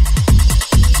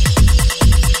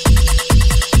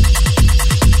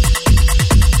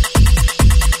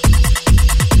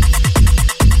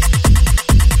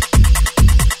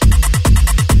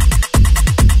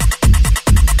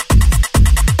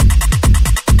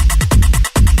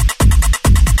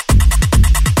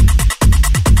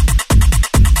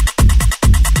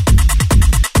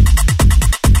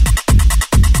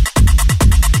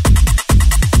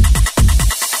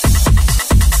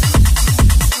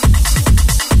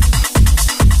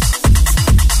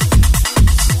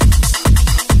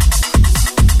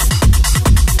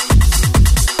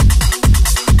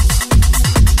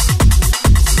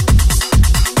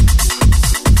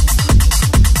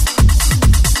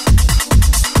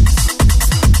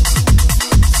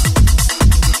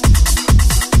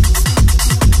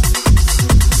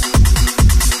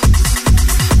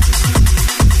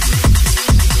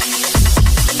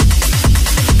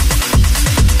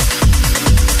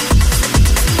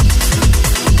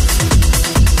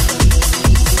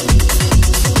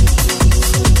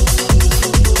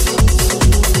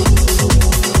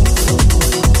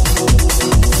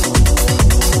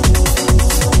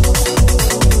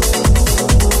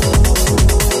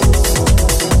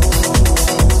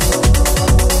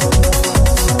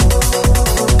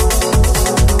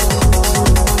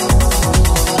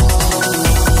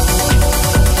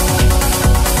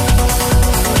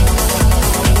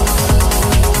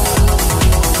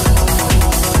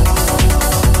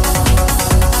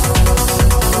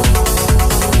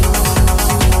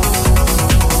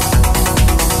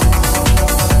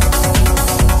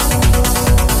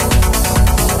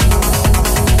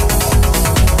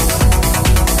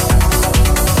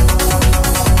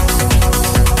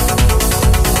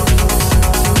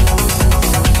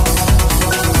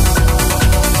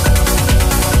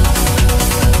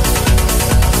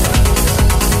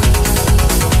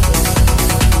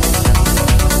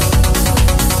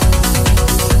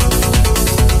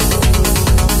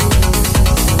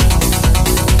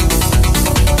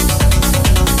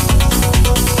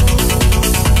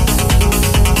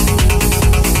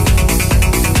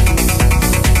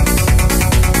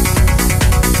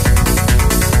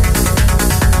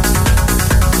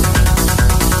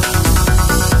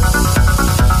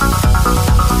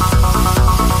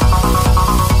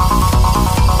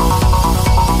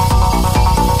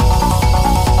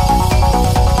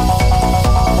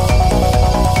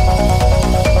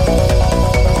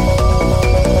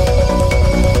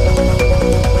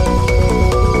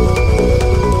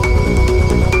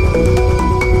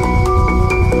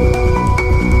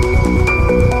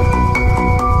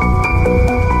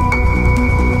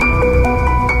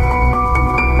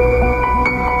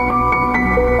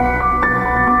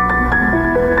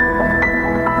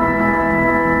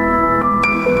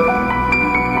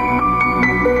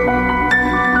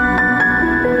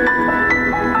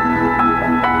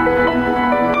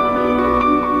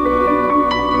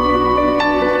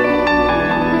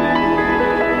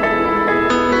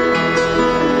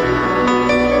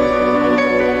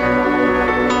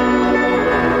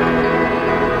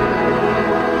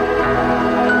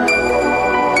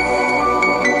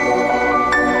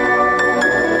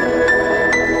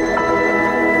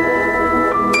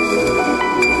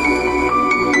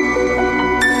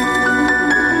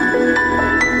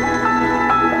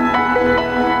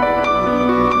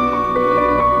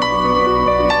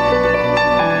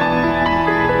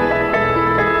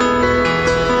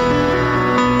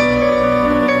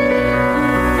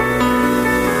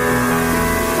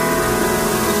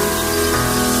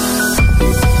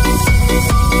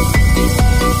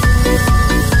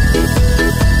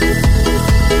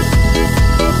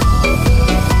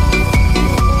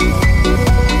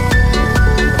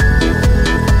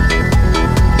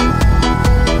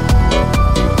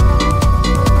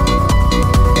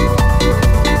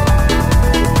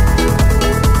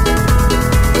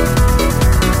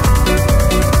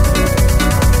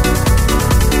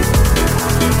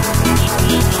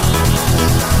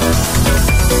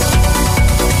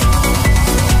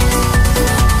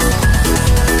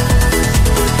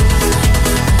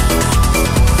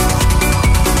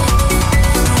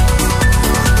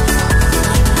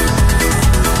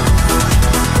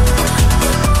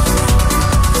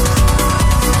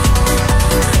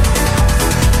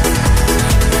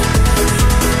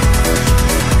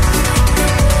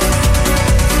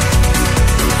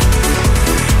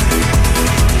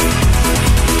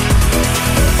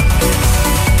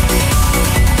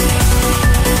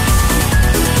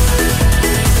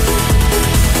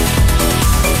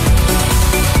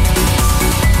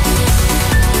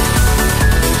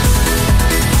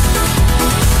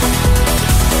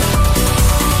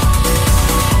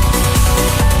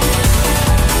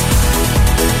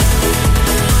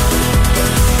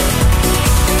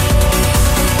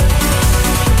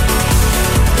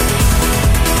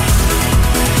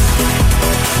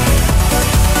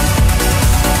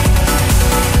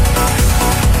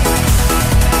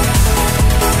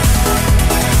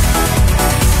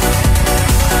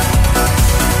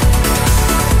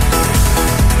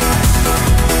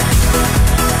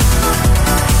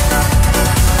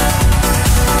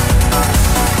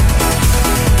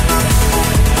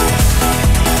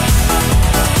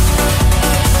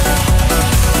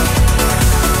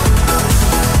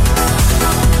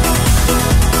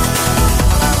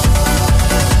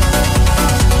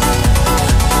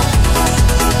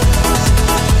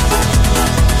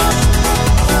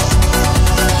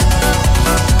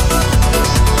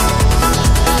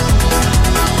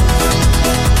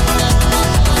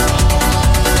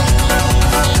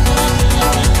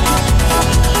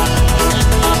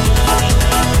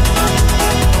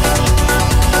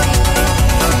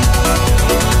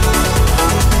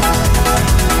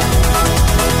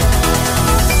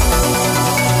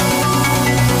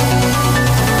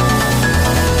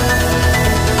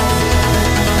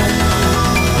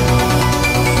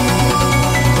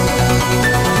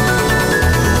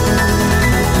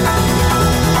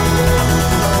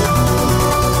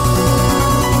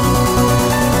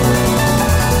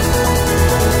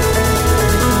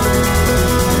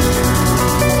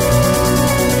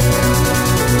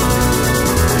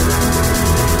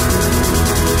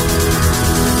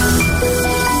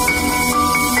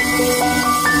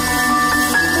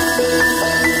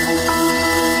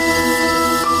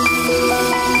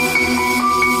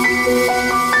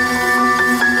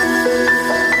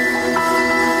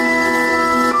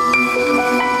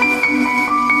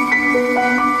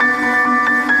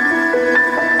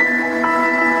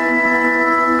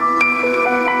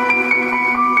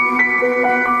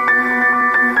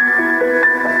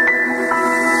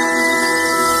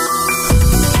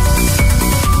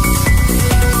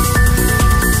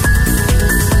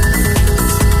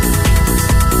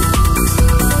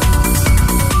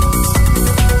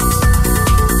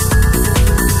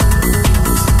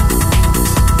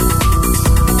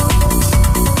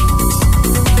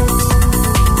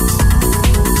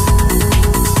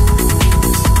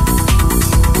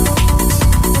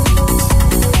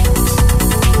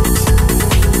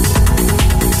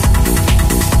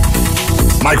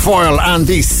 Mike Foyle and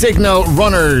the Signal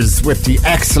Runners with the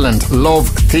excellent Love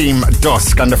Theme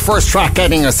Dusk. And the first track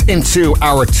getting us into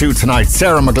hour 2 tonight,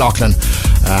 Sarah McLachlan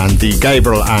and the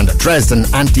Gabriel and Dresden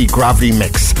Anti-Gravity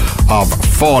mix of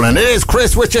Fallen. It is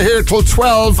Chris with you here till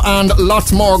 12 and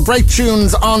lots more great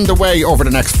tunes on the way over the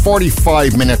next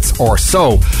 45 minutes or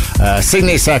so.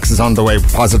 Sydney Sex is on the way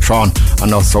with Positron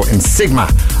and also in Sigma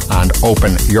and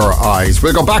Open Your Eyes.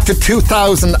 We'll go back to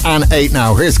 2008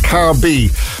 now. Here's Carl B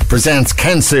presents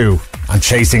Kensu and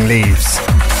Chasing Leaves.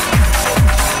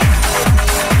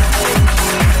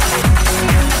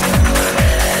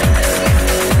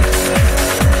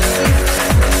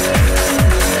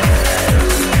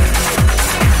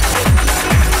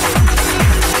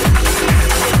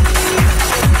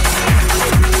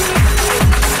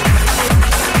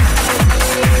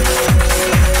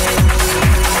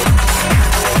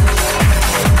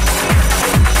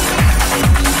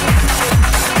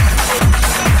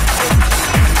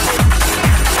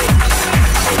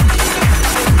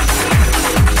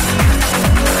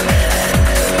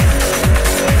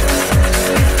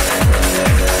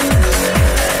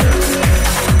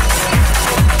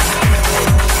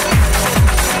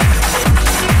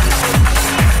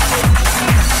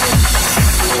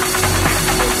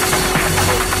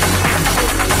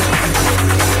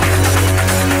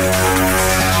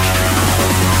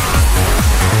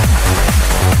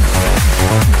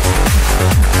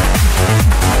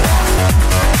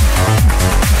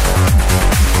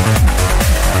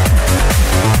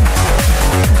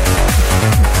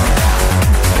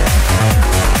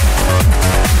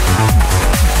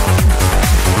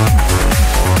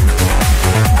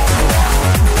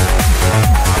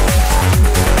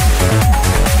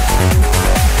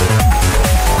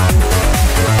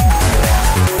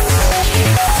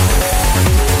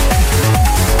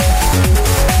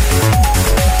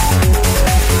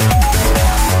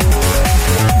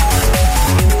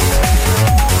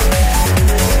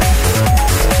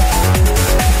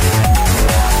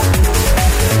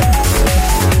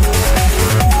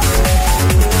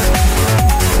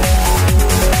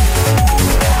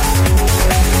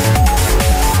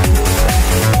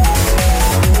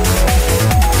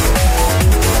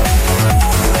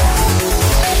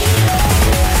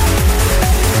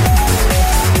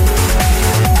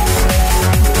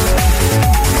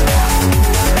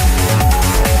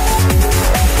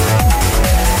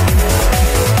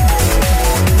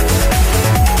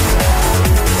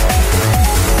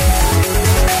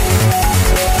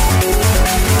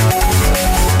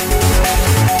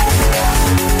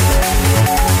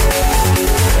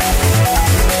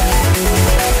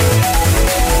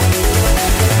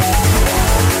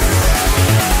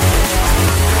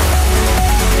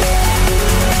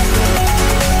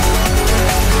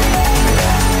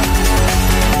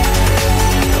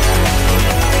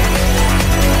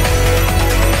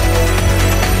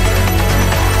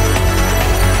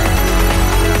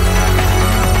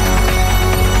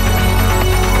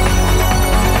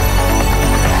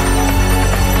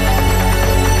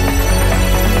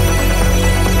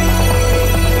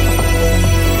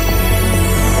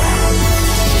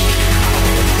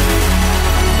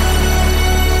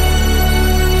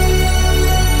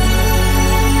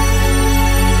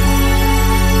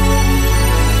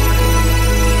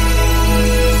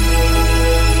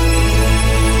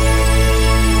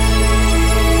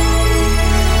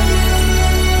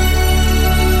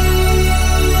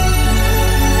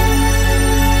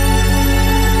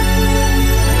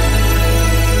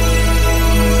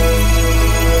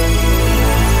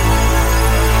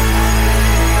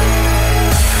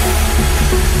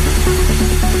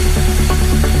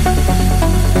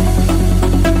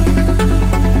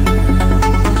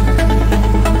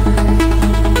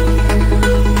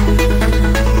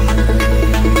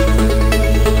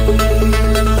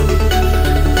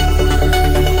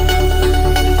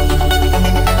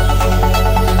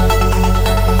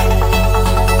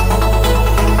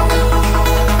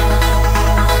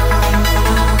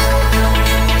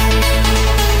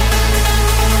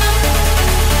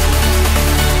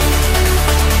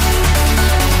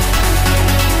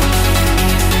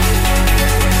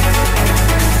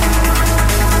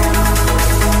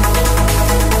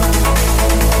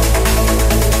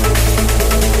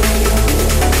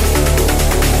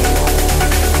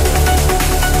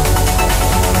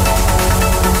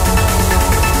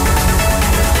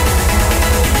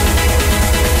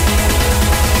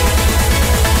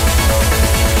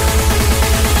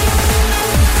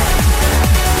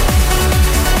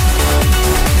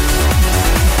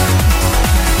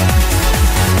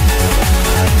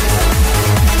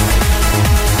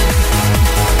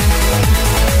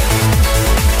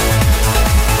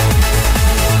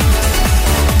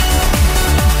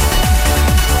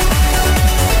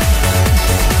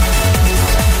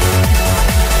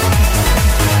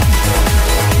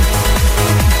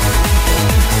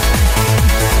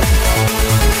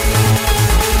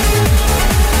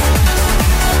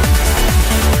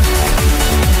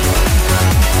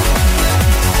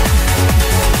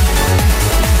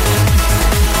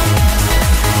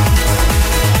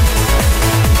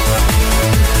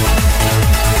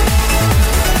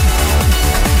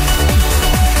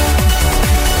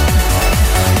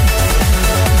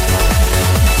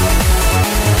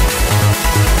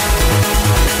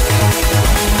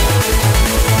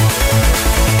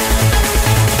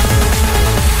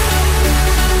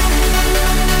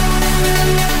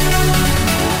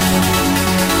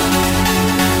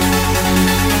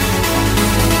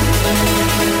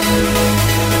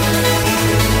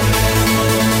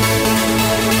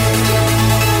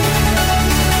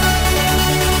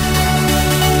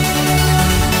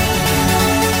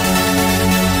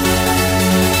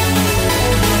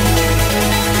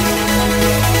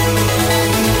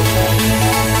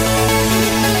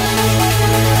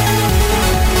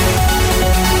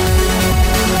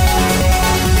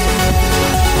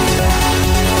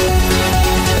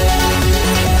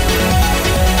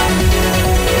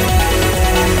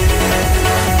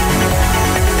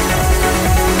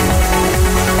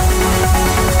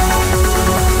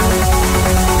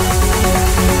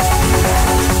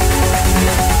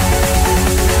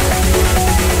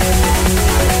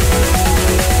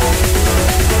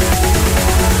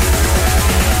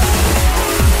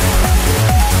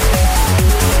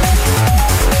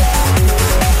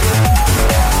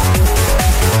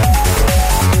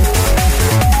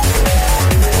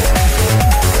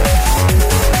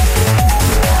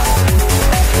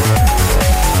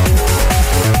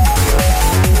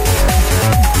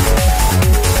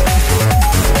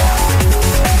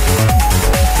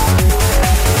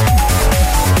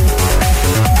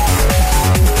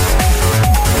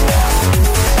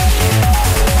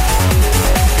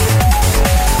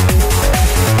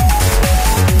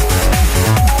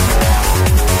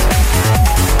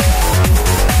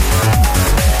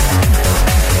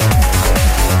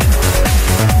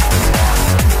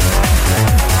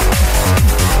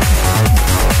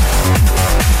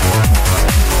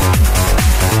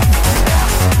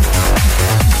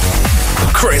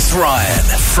 Chris Ryan,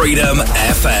 Freedom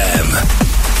FM.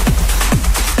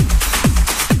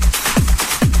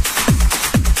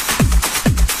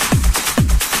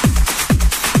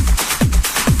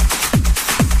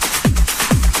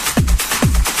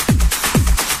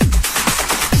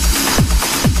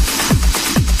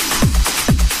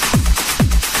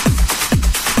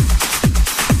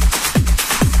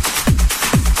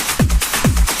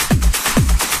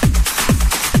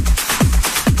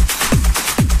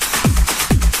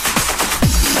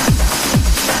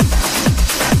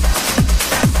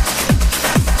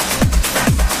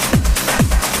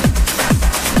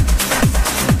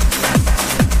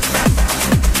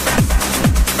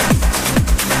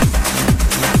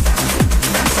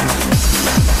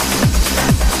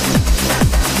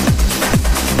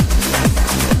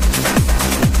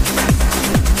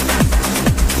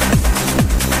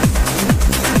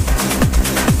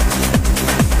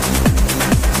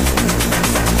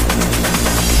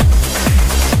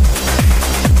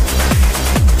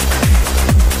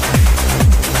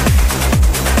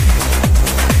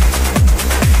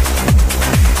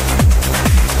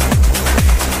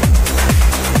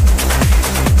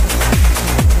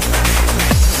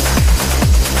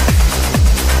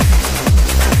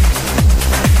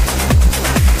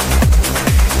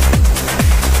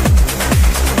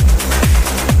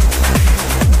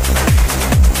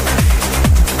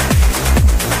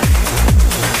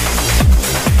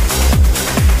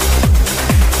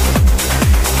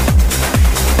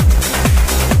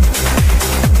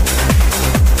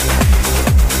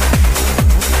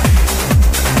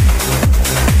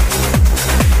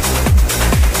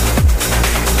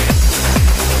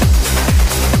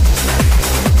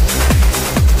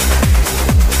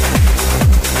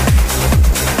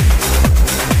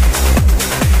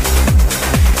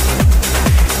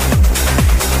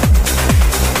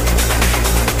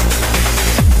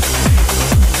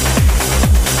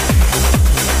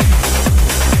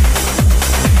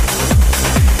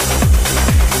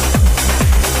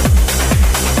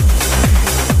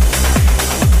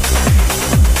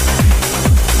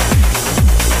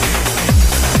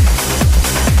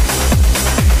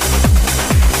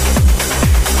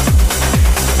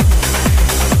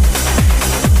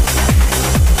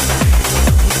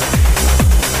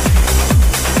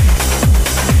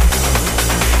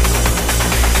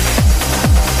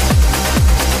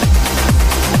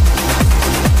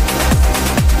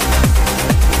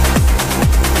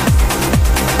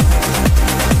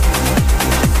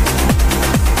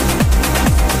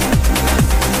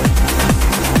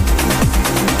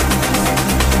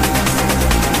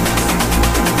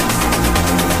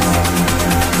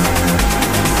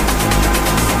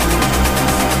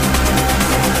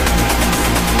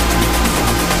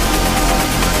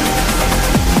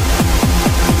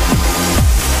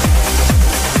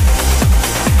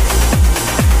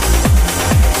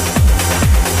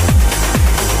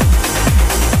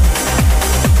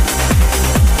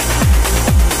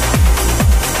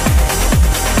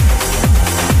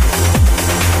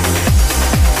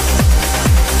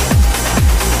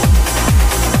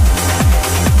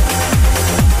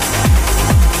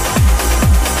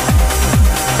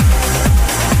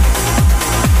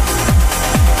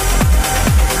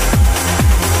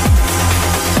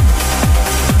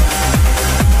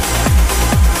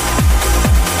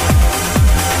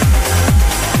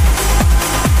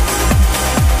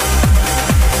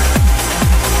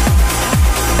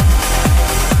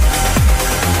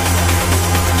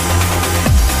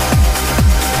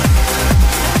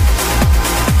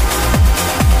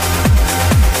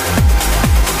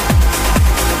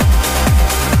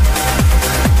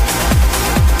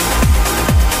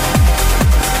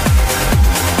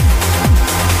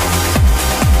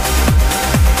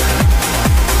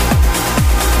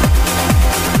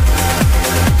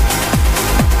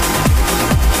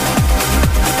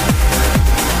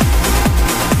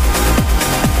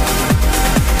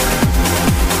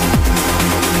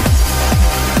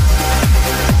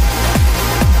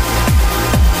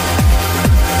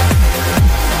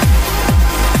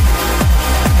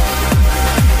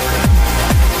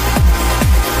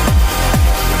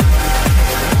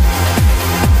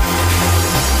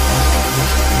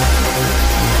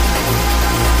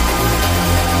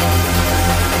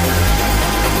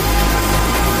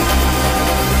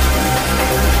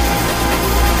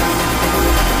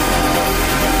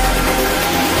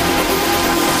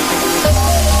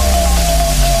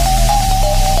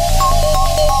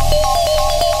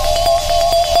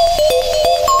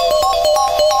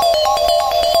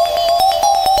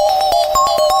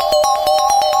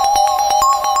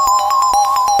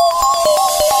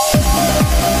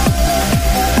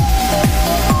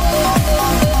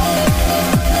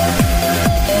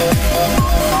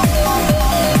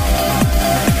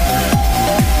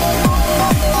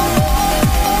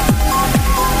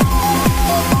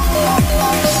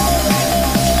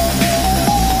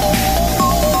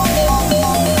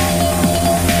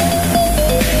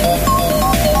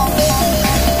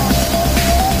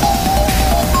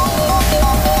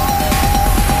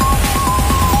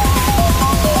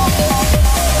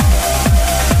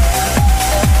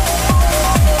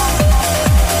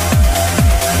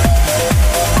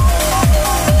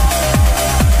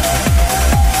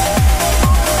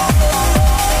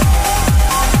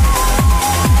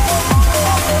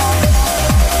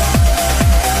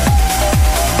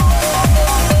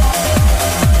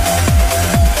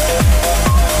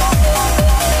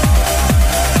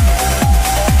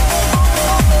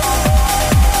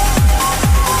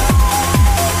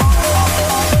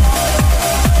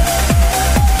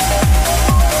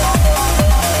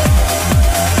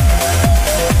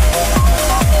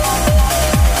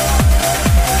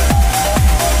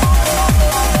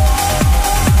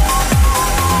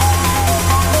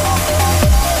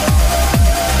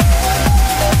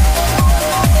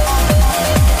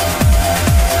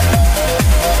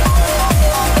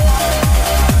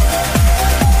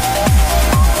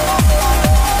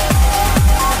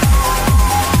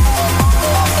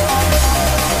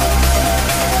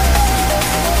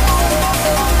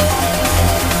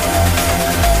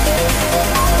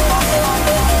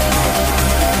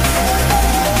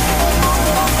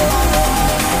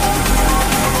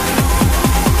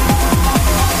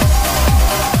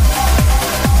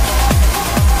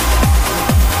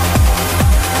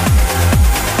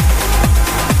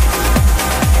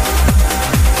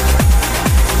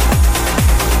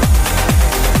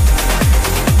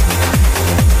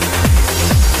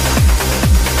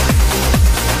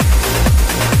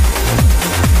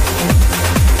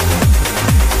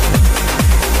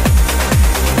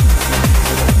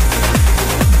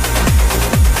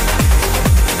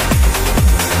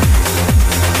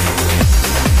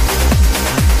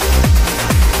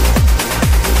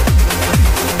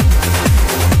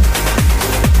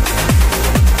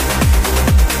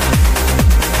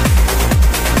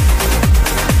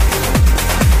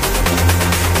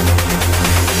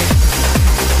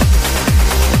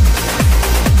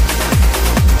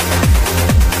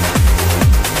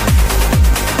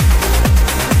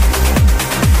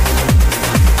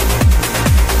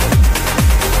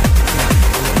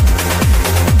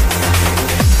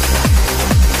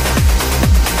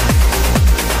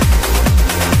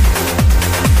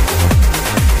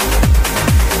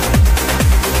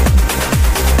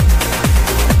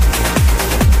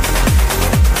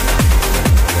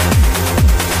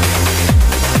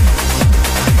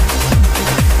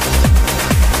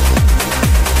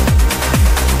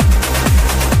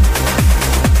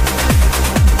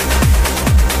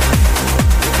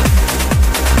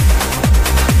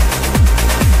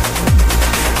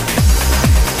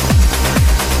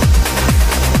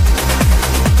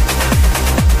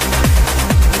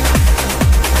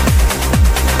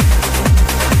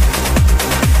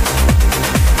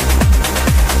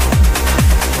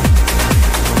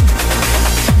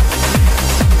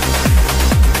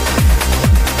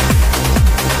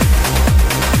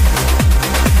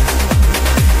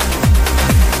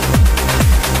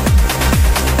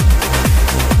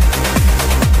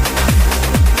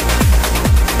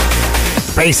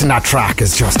 bass in that track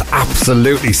is just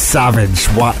absolutely savage.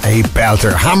 What a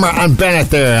belter. Hammer and Bennett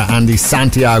there, and the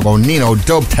Santiago Nino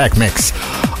dub tech mix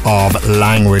of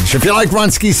Language. If you like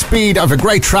Ronski Speed, I have a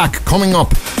great track coming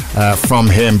up from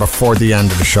him before the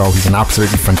end of the show. He's an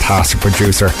absolutely fantastic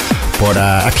producer. But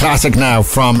a classic now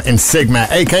from Insigma,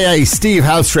 aka Steve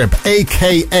Helstrip,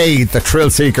 aka The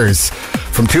Thrill Seekers.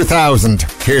 From 2000,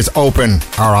 here's Open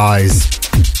Our Eyes.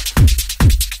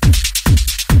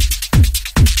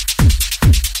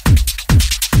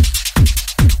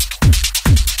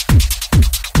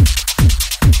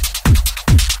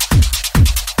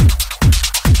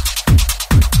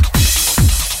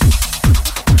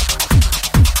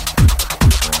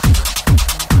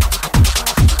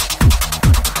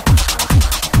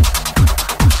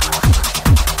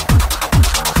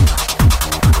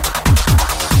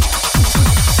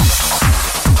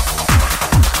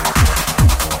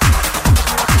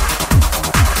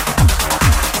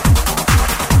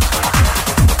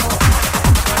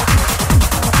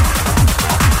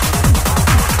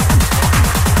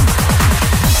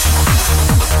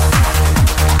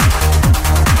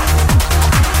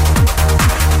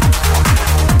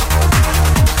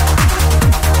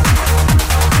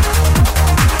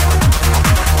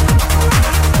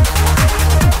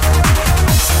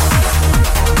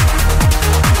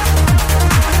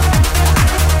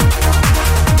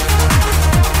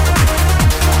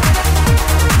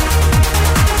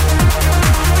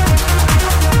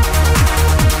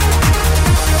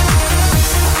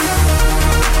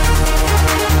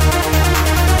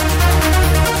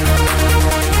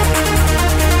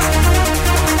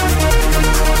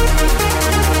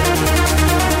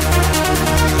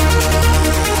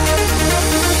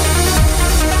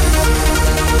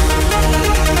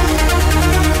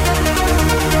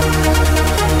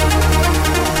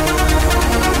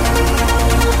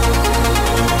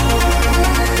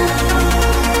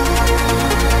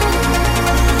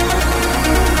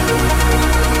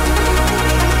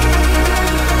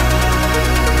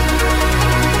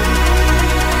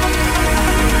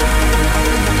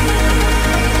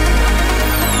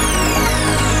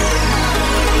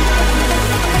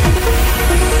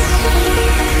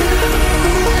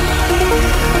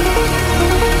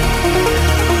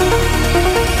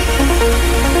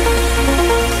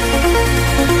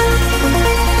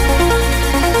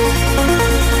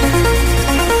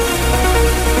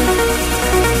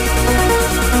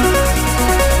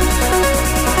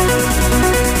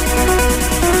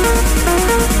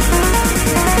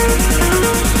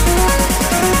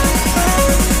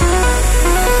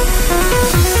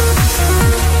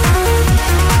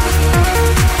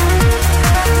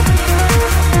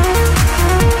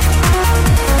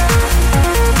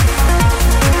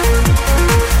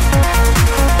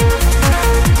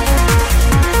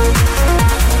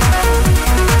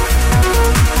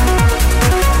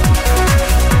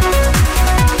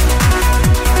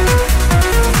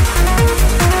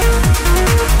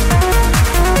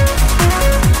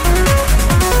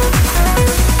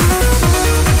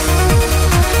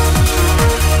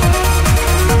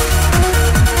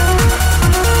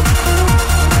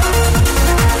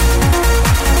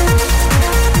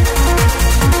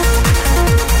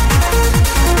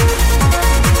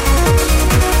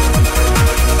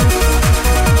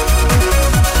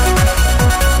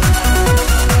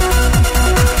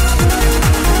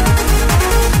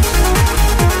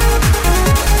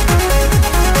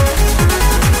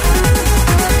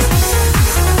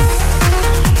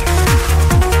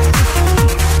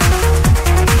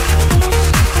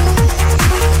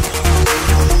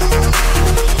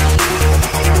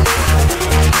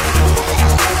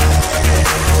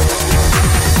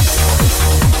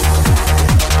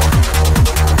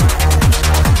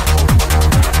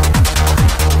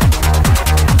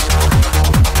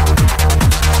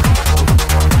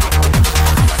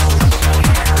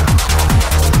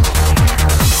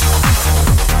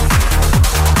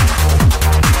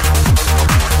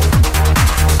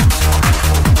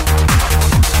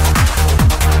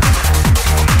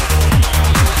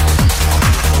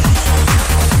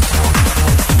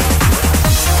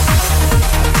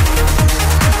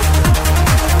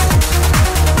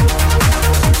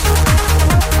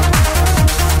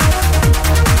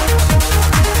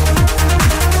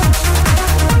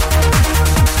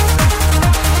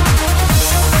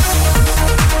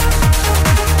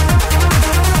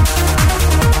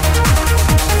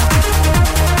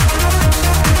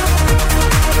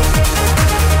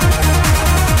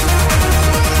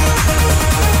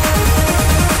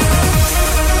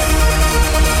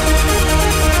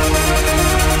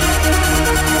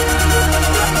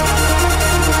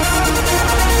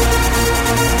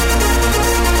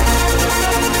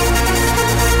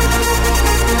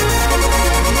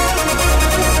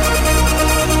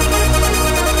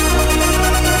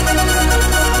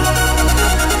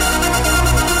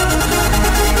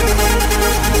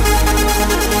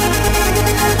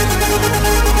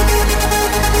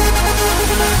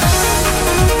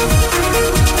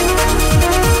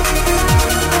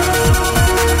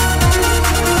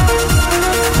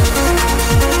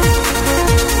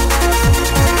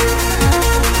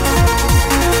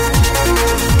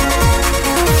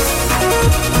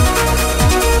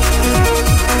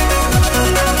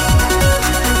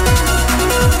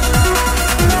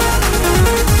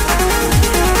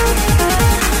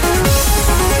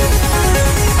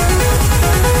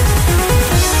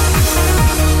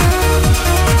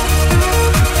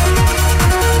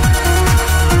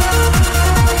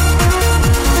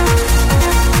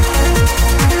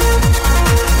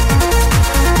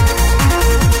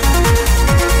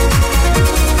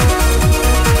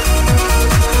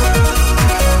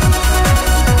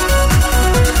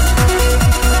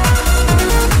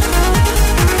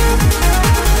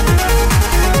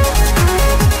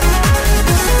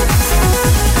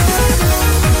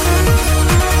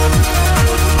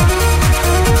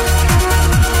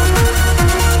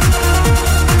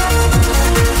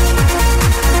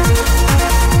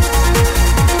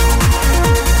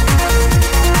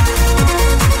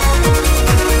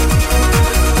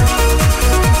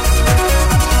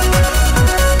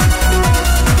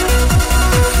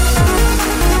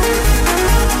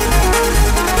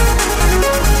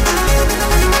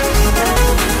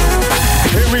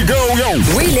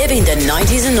 Reliving the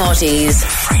 90s and noughties.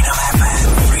 Freedom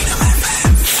FM.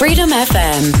 Freedom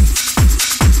FM. Freedom FM.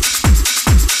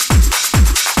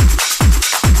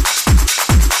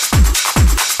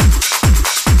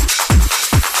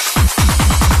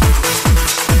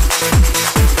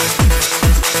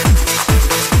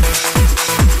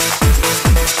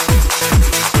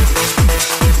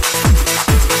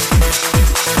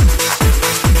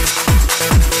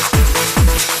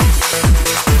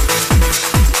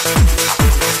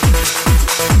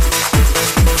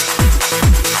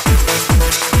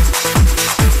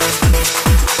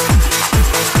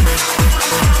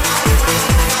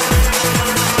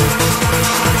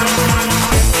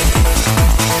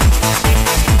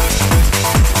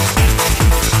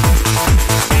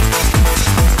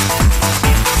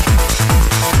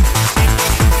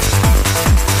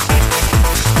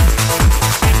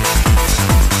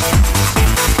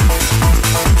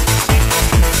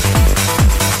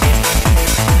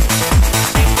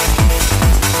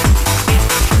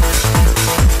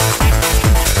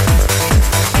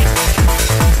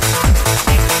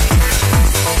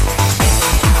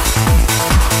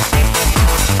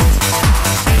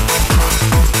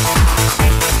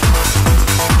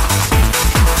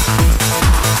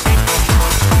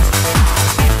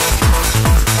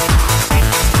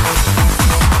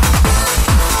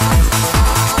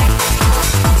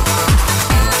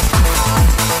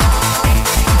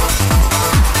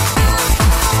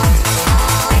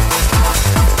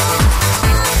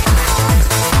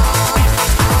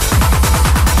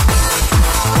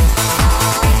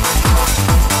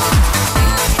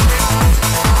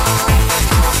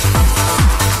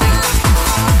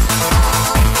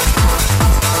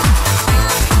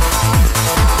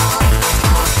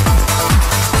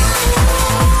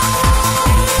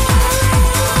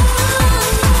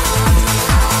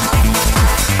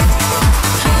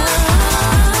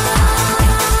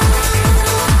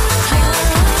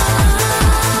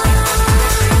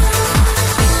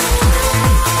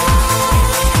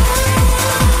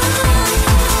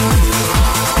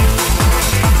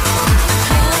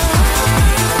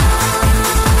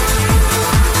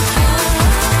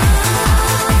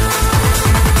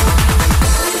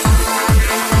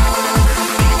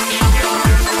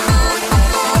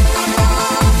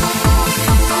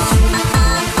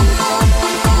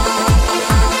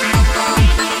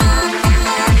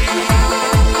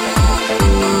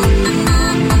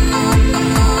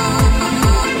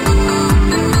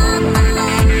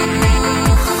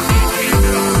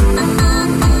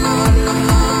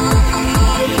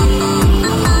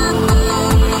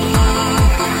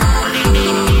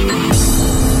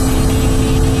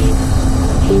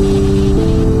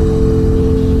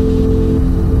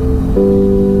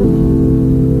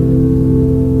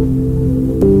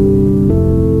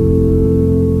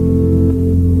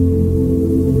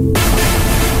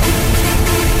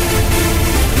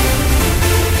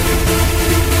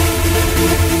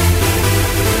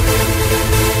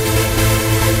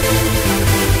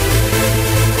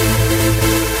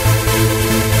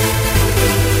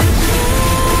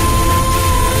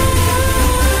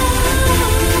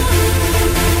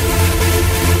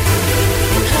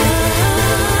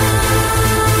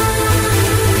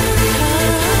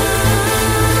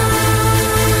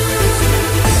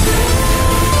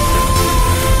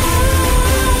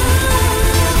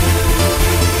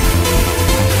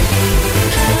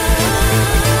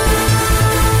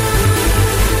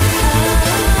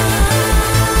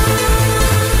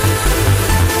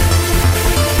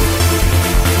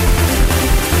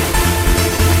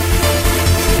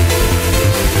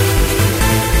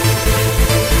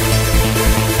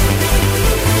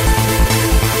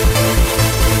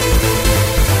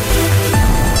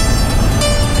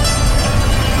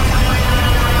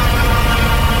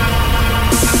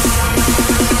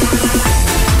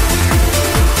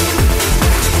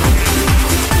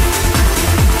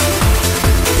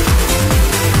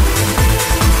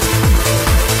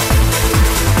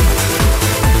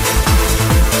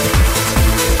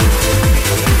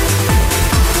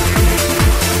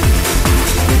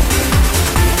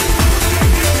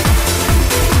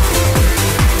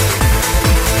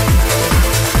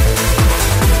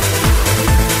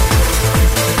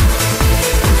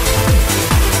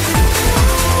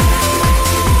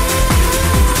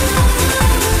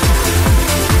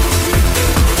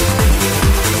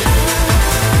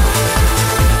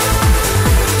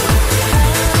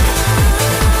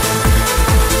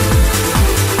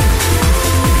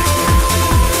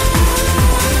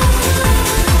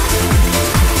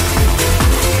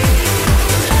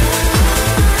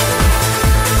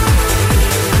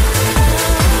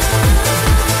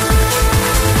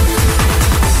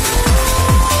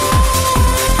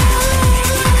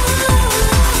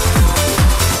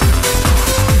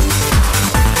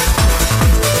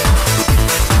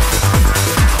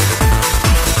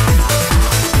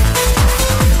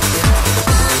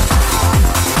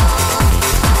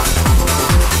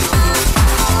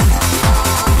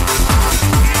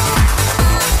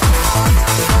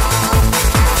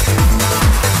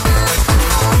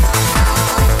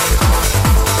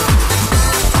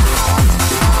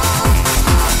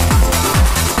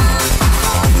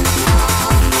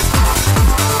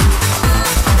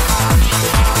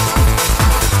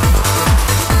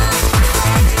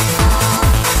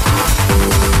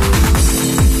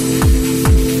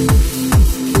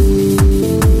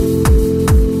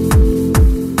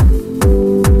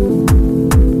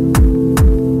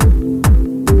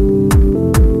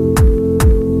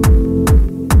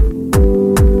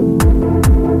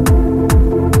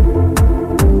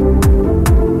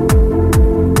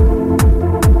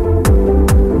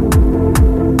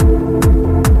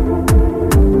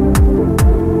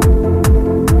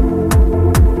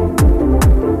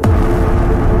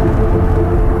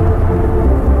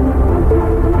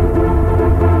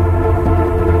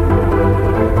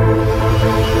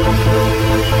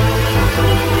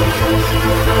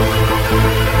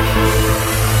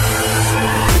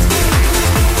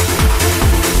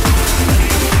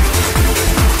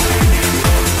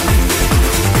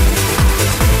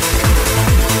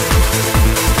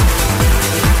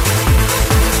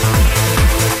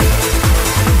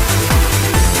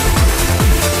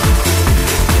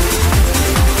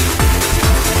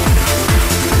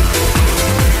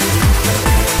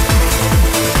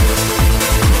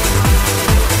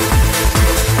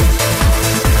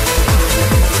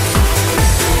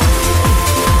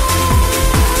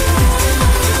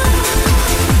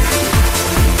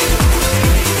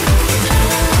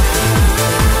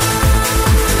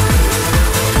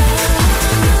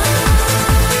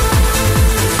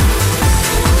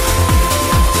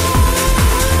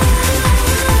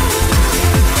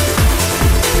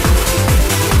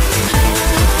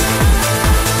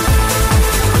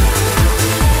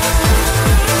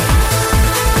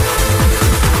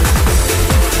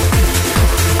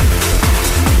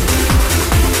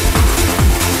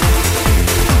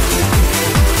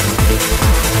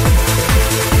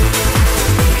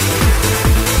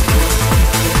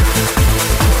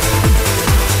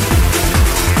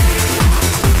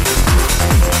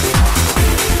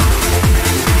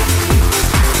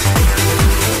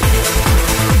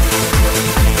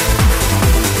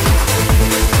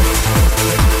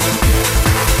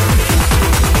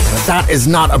 that is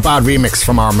not a bad remix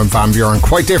from Armin van Buuren.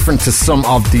 Quite different to some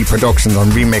of the productions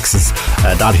and remixes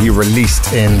that he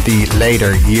released in the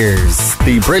later years.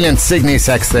 The brilliant Signy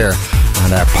Sex there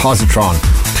and Positron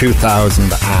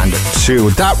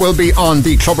 2002. That will be on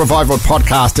the Club Revival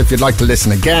podcast if you'd like to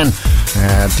listen again.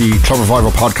 The Club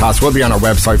Revival podcast will be on our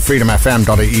website,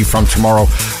 freedomfm.ie, from tomorrow,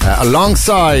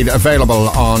 alongside available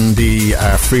on the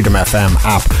Freedom FM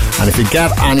app. And if you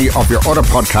get any of your other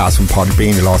podcasts from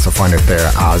Podbean, you'll also find it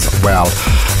there as well.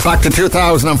 Back to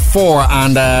 2004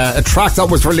 and a track that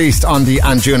was released on the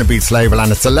Anjunabeats label,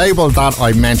 and it's a label that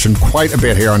I mentioned quite a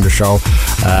bit here on the show,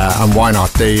 and why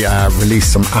not? They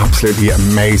released some absolutely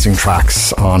amazing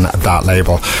tracks on that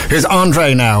label. Here's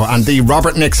Andre now and the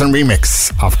Robert Nixon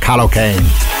remix of Callocane.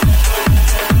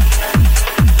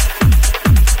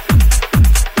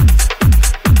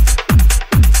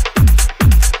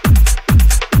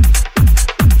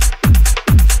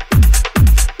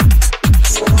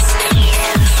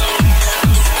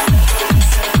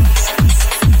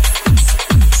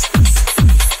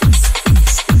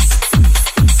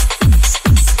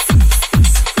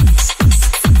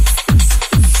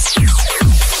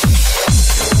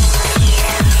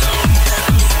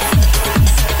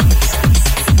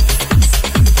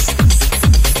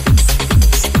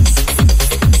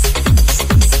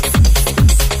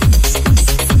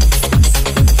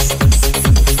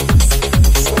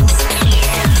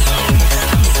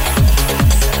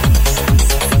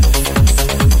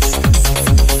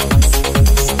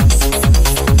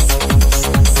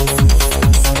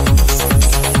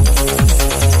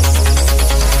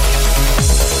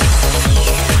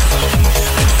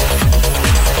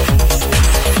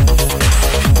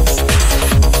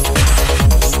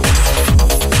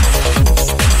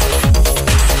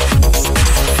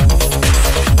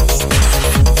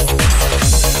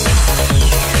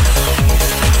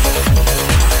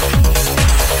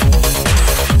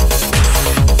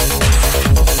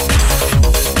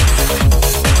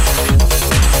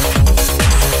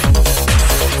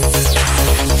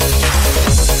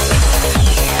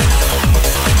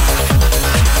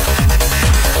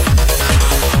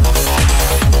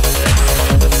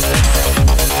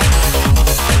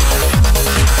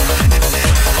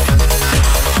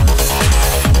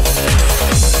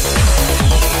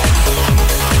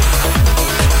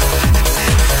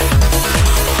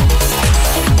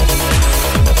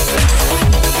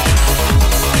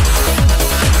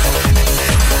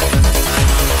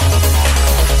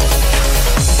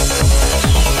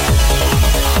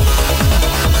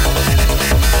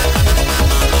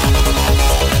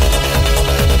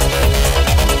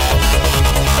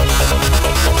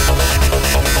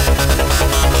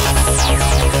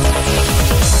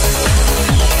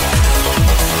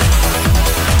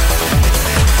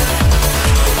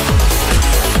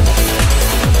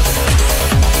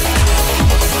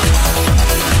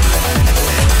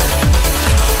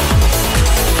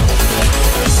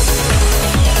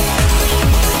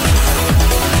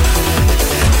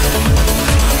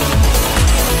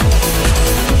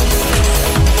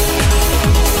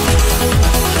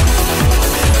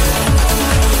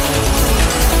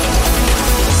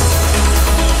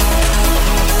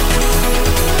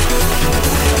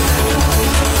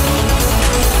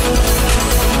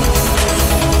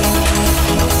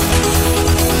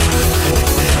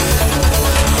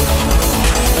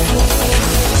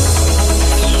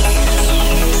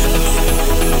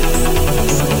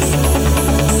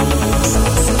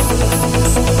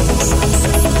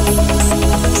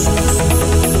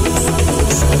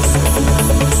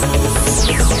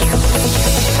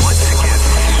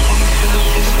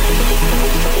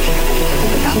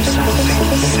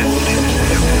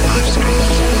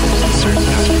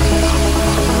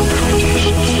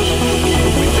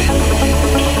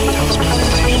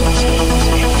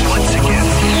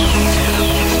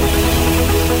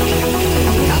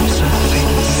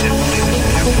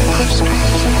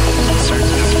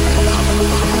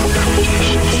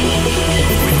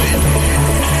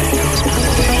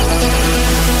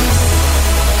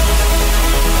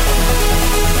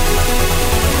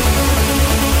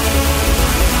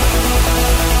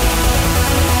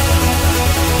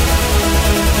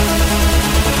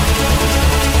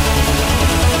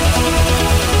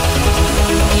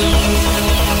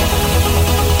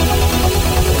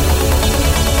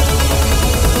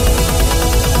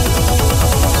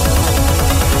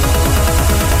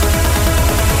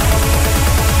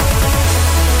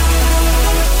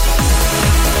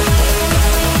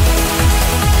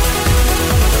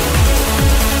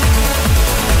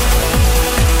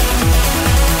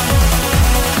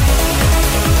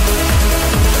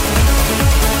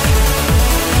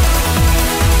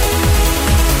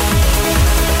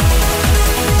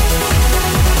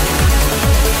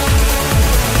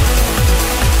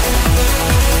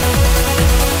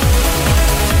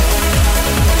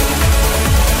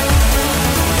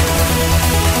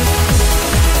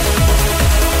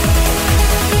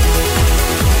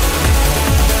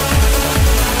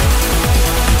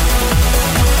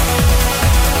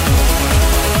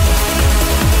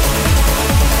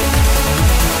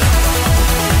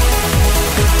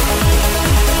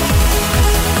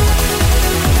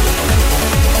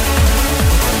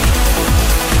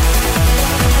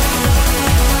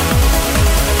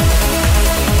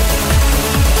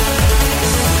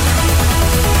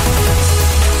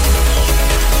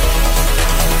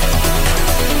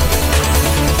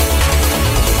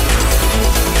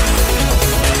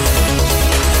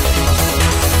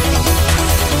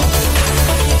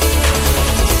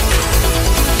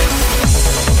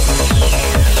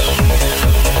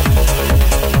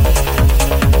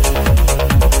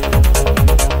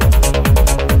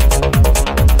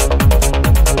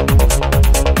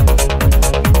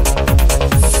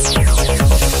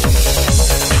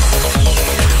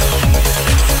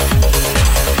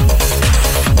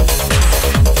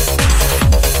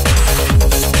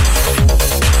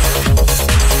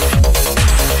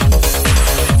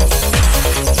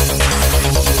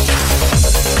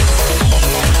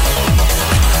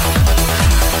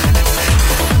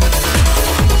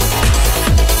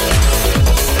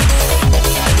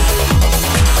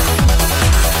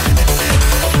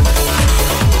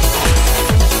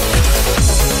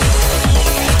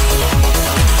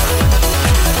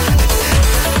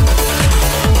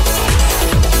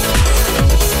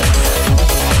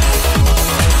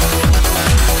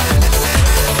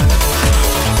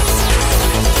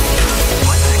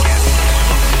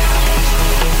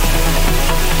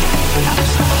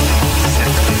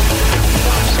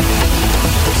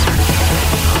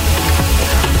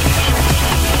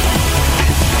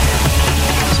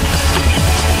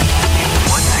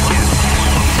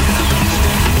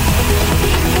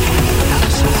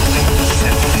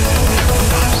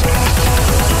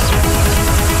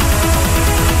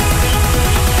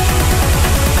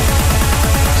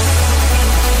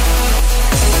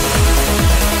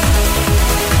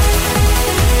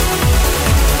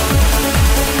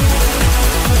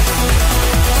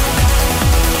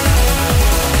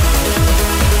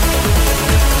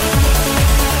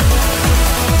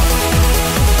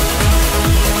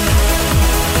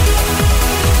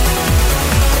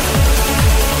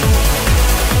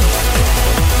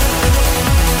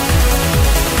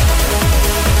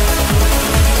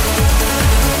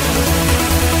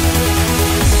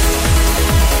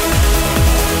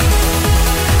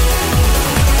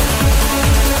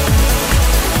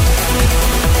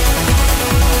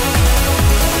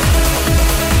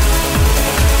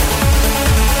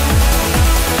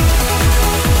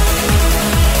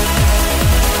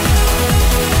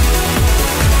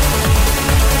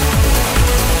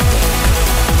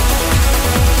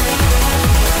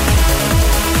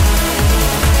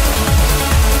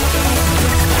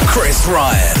 Chris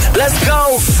Ryan. Let's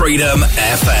go. Freedom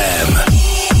FM.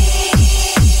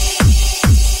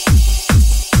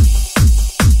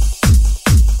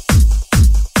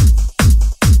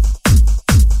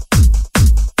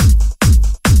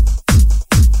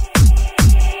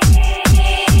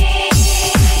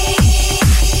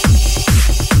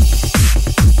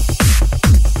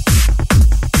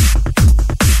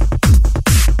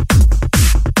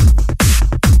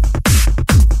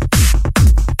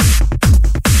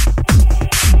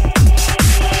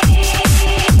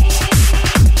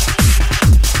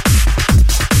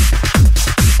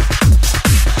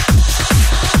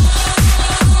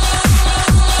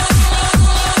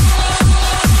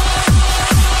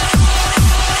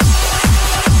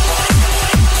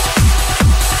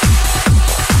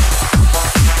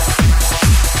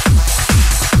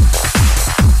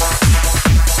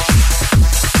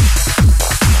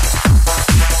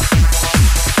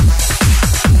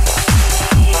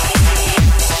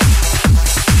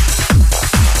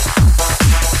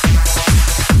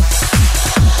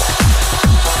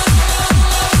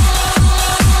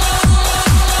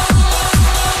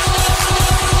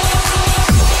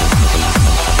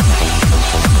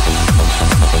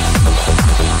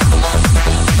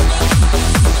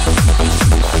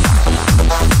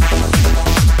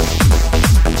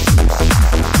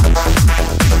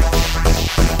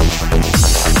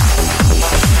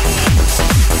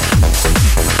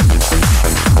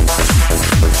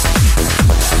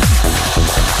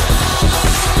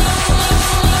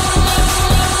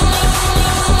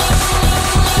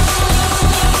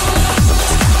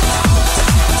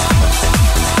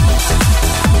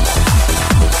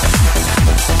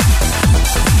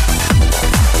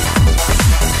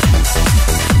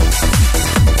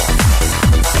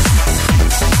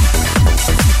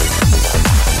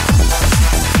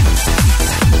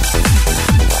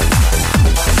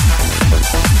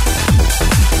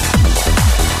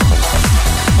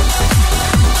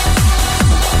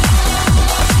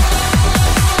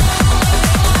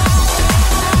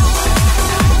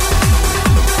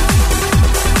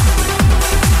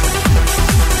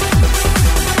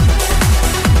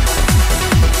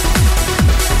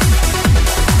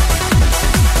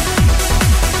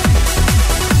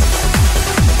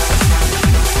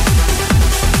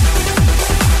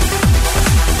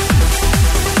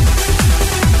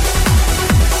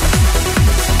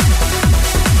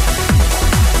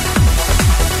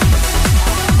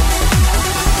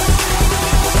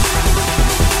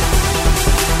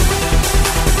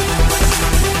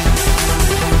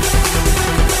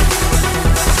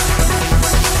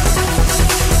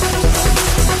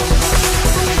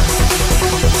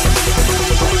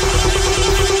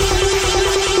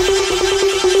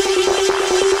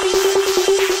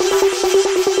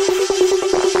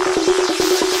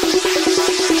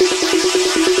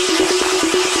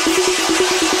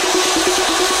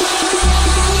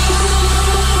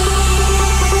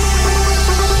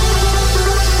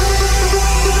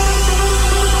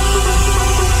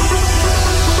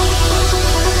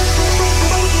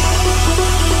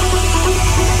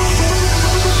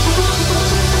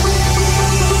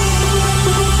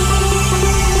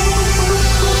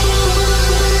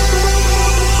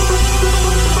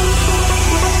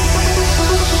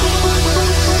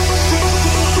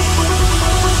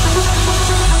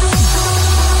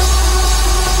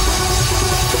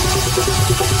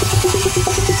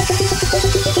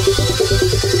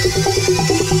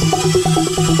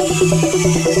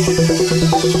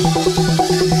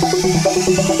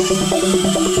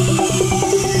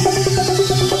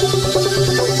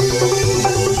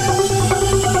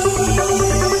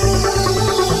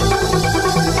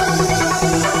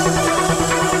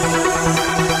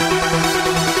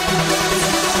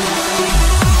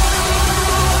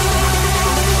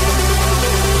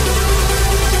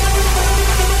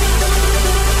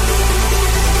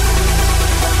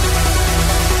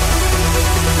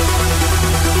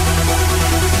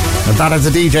 That is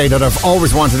a DJ that I've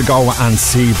always wanted to go and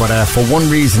see, but for one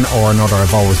reason or another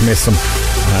I've always missed him.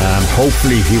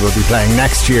 Hopefully he will be playing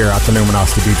next year at the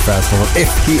Luminosity Beat Festival. If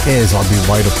he is, I'll be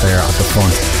right up there at the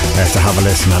front to have a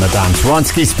listen and a dance.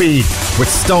 Ronski Speed with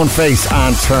Stoneface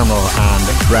and Thermal and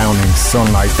Drowning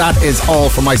Sunlight. That is all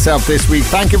for myself this week.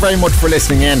 Thank you very much for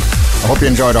listening in. I hope you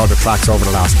enjoyed all the tracks over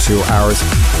the last 2 hours.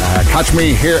 Catch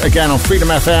me here again on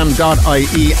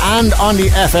freedomfm.ie and on the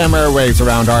FM airwaves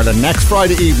around Ireland next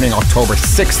Friday evening, October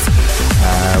 6th,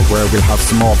 where we'll have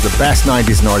some more of the best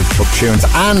 90s Nordic club tunes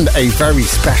and a very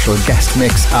special guest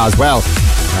mix as well.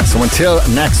 So until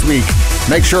next week,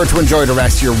 make sure to enjoy the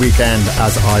rest of your weekend,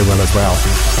 as I will as well.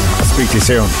 I'll speak to you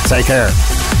soon. Take care.